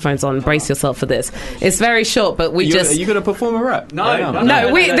put your headphones headphones on. Brace yourself for this. It's very short, but are you going to perform a rap?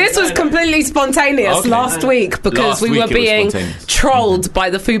 No, this was completely spontaneous last week because we were being trolled by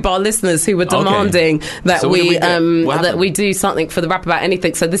the Fubar listeners who were demanding that we do something for the Rap About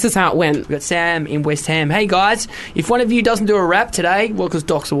Anything. So this is how it went. We've got Sam in West Ham. Hey guys, if one of you doesn't do a rap today, well, because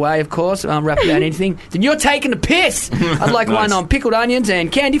Doc's away, of course, rap about anything, then you're taking a piss. I'd like one on pickled onions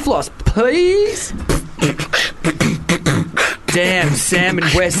and candy floss, please. Damn, Sam in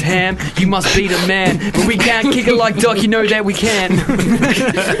West Ham, you must be the man. But we can't kick it like Doc, you know that we can.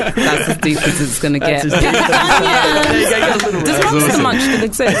 That's as deep as it's going to get. Does Monster Munch still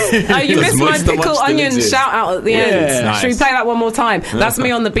exist? You missed my pickle onion shout out at the end. Nice. Should we play that one more time? That's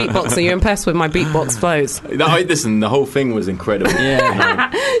me on the beatbox. Are you impressed with my beatbox flows? Listen, the whole thing was incredible.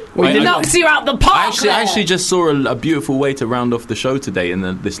 We knocked you out the park. I actually just saw a beautiful way to round off the show today in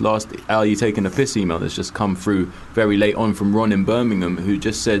this last Are You Taking a Piss email that's just come through very late on from Ron in Birmingham, who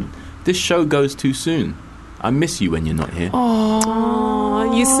just said, this show goes too soon. I miss you when you're not here.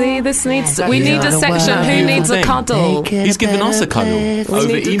 Oh, you see, we need a section. Who needs a cuddle? He's giving us a cuddle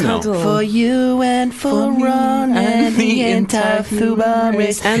over email. For you and for Ron and the entire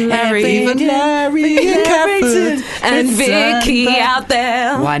Fubaris and Larry, even Larry and Catherine and Vicky out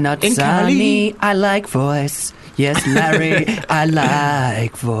there. Why not Sunny? I like voice. Yes, Larry, I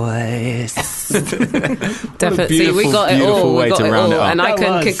like voice. Definitely, we got it all. We got it all, and I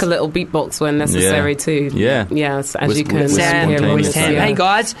can kick a little beatbox when necessary too. Yeah, yes, as you can. Hey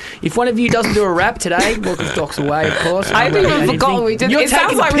guys, if one of you doesn't do a rap today, well, because Doc's away, of course. I've even forgotten we did. It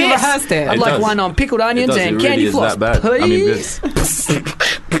sounds like we rehearsed it. I'd like one on pickled onions and candy floss, please.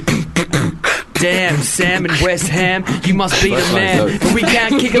 Damn, Sam in West Ham, you must be the man. But we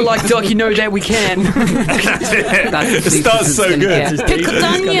can't kick it like Doc, you know that we can. It starts so good. Pickled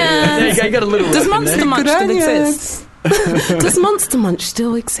onions. There you go, you got a little. Does Monster Munch still exist? Does Monster Munch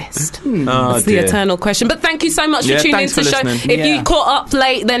still exist? That's the eternal question. But thank you so much for tuning into the show. If you caught up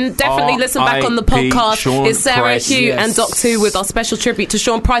late, then definitely listen back on the podcast. It's Sarah Hugh and Doc 2 with our special tribute to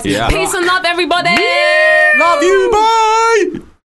Sean Price. Peace and love, everybody. Love you. Bye.